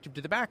attractive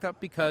to the backup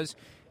because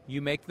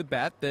you make the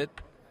bet that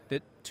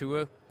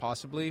Tua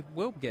possibly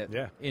will get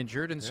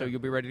injured, and so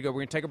you'll be ready to go. We're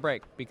going to take a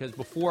break because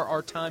before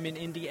our time in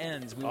Indy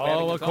ends, we will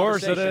have a of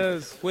course it conversation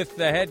is. with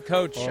the head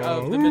coach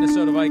of the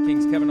Minnesota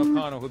Vikings, Kevin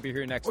O'Connell, who'll be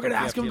here next. We're going to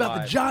ask him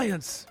about the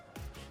Giants.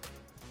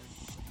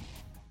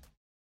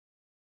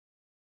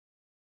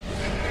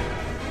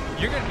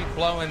 You're going to be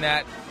blowing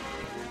that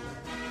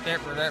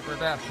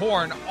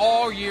horn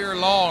all year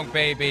long,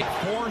 baby.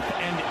 4th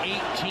and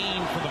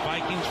 18 for the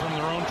Vikings from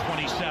their own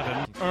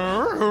 27.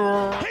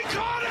 He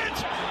caught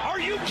it! Are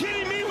you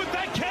kidding me with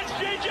that catch,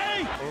 JJ?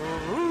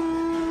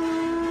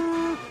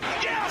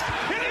 Yes!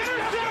 It is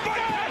intercepted by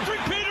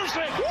Patrick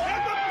Peterson!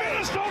 And the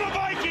Minnesota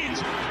Vikings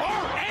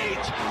are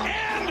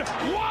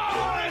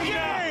 8-1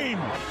 game!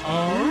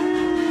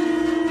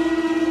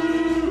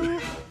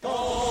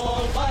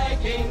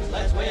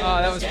 Oh,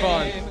 that was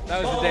fun.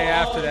 That was the day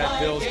after that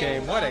Bills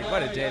game. What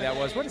a day that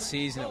was. What a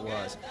season it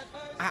was.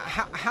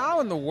 How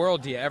in the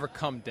world do you ever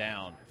come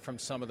down from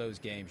some of those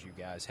games you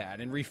guys had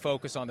and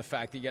refocus on the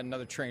fact that you got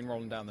another train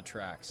rolling down the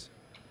tracks?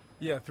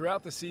 Yeah,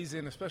 throughout the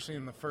season, especially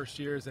in the first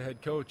year as a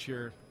head coach,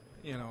 you're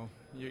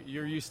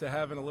used to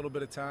having a little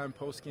bit of time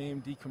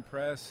post-game,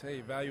 decompress,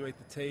 evaluate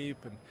the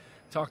tape, and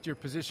talk to your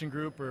position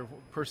group or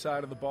per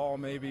side of the ball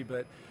maybe.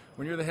 But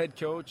when you're the head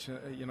coach,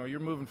 you're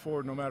moving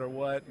forward no matter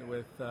what.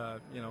 With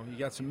you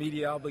got some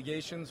media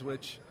obligations,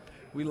 which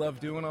we love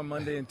doing on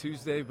Monday and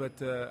Tuesday.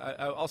 But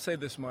I'll say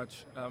this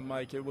much,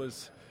 Mike, it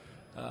was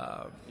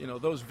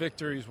those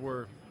victories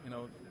were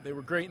they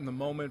were great in the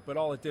moment, but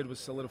all it did was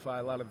solidify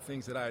a lot of the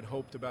things that I had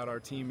hoped about our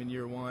team in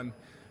year one.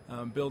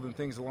 Building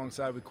things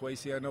alongside with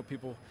Kwesi. I know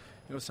people,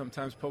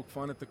 sometimes poke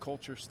fun at the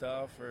culture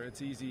stuff, or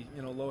it's easy,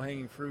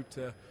 low-hanging fruit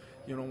to,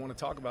 don't want to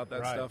talk about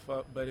that stuff.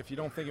 But if you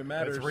don't think it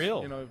matters, it's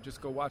real. Just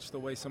go watch the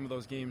way some of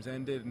those games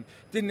ended, and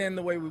didn't end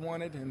the way we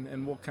wanted,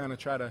 and we'll kind of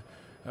try to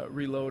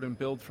reload and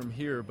build from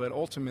here. But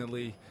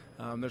ultimately,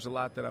 there's a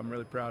lot that I'm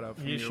really proud of.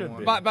 From You year should one.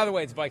 be. By the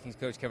way, it's Vikings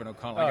coach Kevin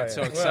O'Connell. I got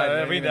so Well,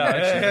 excited. we Naming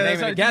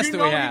know. the guest Did you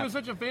that we know he have. was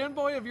such a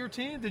fanboy of your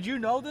team? Did you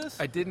know this?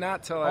 I did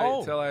not till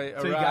I so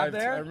arrived. you got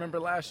there? I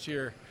remember last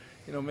year,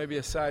 maybe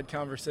a side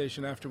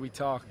conversation after we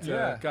talked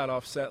got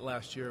offset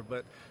last year,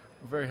 but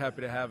we're very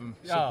happy to have him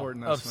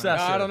supporting us.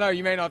 obsessed. I don't know.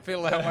 You may not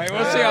feel that way.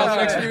 We'll see how the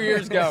next few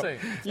years go. We'll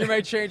see. You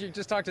may change it.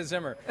 Just talk to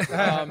Zimmer.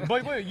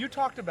 But wait, you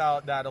talked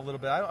about that a little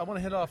bit. I want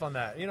to hit off on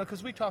that,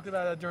 because we talked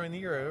about it during the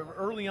year.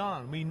 Early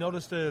on, we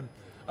noticed a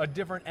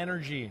different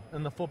energy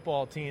in the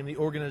football team, the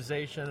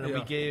organization,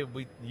 and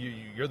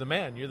you're the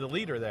man, you're the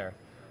leader there.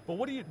 But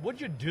what'd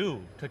you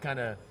do to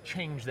kind of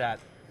change that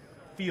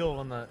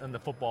feel in the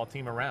football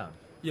team around?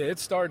 Yeah, it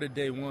started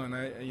day one.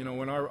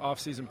 When our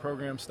off-season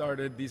program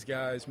started, these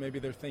guys, maybe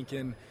they're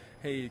thinking,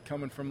 hey,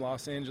 coming from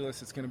Los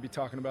Angeles, it's going to be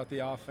talking about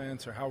the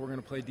offense or how we're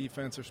going to play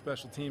defense or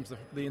special teams.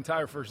 The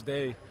entire first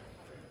day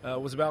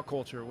was about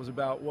culture. It was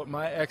about what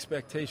my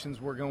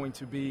expectations were going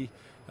to be,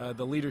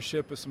 the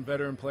leadership of some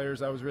veteran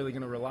players I was really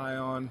going to rely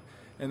on,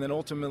 and then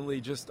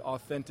ultimately just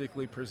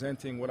authentically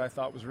presenting what I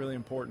thought was really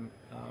important.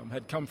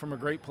 Had come from a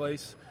great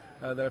place.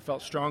 That I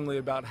felt strongly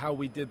about how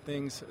we did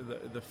things.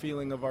 The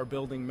feeling of our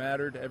building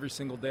mattered every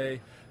single day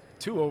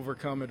to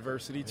overcome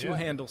adversity, to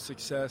handle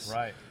success.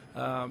 Right.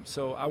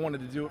 So I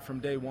wanted to do it from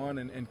day one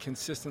and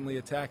consistently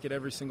attack it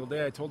every single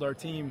day. I told our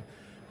team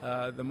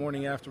the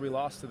morning after we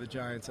lost to the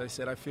Giants, I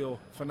said, I feel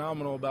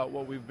phenomenal about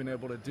what we've been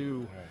able to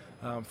do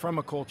from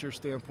a culture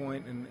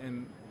standpoint.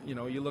 And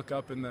you look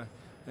up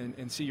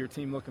and see your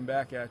team looking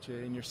back at you,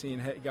 and you're seeing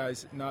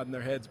guys nodding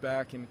their heads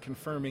back and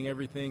confirming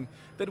everything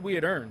that we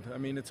had earned. I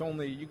mean, it's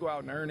only you go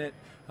out and earn it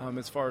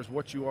as far as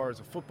what you are as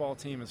a football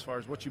team, as far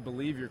as what you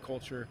believe your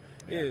culture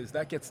is.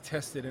 That gets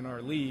tested in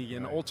our league,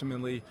 and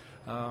ultimately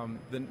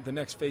the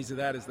next phase of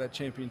that is that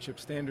championship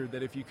standard,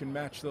 that if you can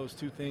match those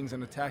two things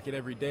and attack it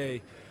every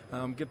day,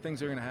 good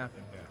things are going to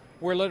happen.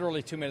 We're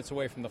literally 2 minutes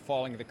away from the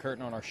falling of the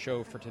curtain on our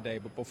show for today,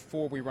 but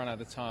before we run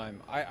out of time,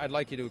 I'd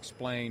like you to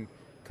explain,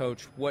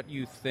 Coach, what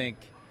you think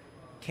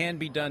can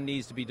be done,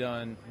 needs to be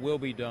done, will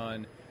be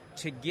done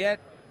to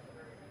get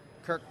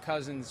Kirk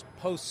Cousins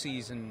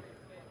postseason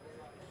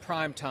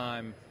prime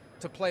time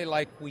to play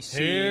like we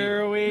see.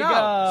 Here we no,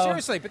 go.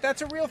 seriously, but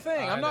that's a real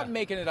thing. I'm not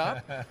making it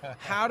up.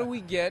 How do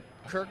we get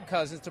Kirk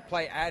Cousins to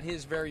play at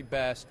his very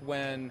best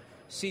when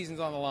season's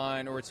on the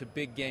line or it's a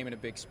big game in a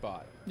big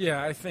spot?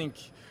 Yeah, I think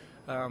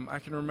I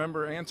can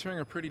remember answering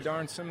a pretty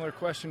darn similar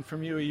question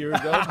from you a year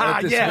ago.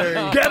 At this very,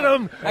 get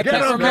him! I Get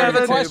can't him! remember the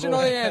table. question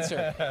or the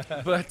answer.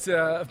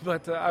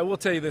 But I will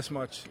tell you this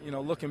much.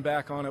 Looking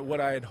back on it, what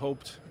I had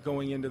hoped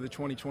going into the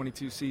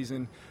 2022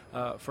 season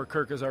for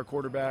Kirk as our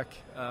quarterback,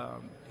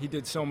 he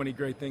did so many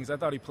great things. I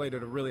thought he played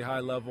at a really high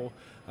level.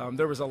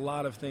 There was a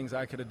lot of things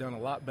I could have done a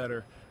lot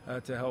better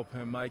to help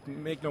him. Mike,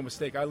 make no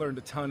mistake, I learned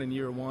a ton in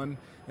year one,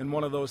 and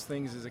one of those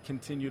things is a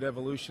continued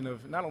evolution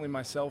of not only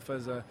myself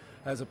as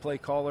a play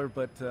caller,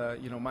 but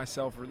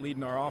myself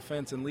leading our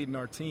offense and leading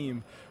our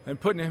team and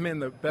putting him in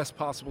the best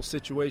possible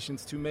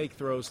situations to make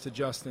throws to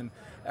Justin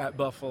at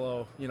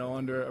Buffalo,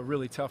 under a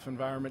really tough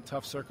environment,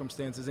 tough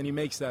circumstances, and he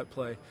makes that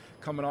play.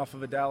 Coming off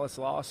of a Dallas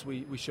loss,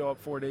 we show up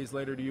 4 days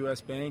later to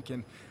U.S. Bank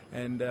and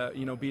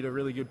beat a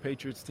really good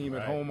Patriots team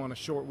at home on a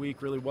short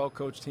week, really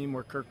well-coached team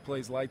where Kirk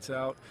plays lights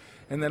out.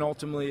 And then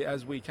ultimately,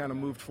 as we kind of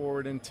moved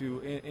forward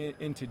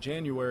into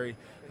January,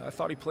 I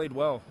thought he played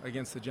well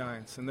against the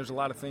Giants. And there's a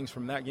lot of things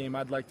from that game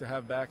I'd like to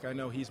have back. I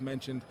know he's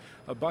mentioned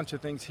a bunch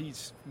of things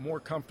he's more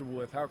comfortable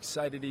with, how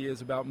excited he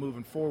is about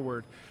moving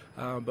forward.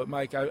 But,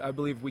 Mike, I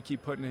believe we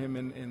keep putting him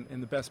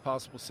in the best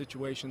possible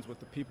situations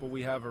with the people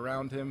we have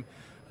around him.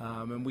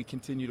 And we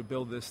continue to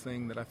build this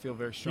thing that I feel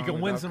very strong about. You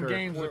can win some Kirk.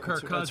 games with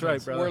Kirk Cousins. That's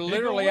right, brother. We're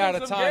literally win out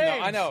of some time now.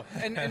 games. I know.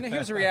 And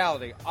here's the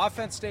reality.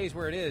 Offense stays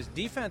where it is.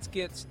 Defense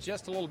gets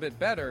just a little bit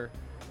better.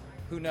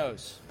 Who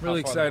knows?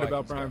 Really how far the excited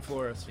about Vikings Brian go.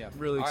 Flores. Yeah.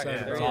 Really All right,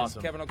 excited. there That's he is,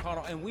 awesome. Kevin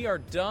O'Connell. And we are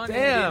done. in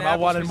Damn, I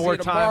Indianapolis. wanted We see more you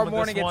time tomorrow with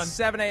morning this at one.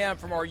 7 a.m.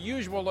 from our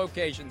usual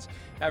locations.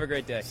 Have a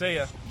great day. See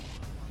ya.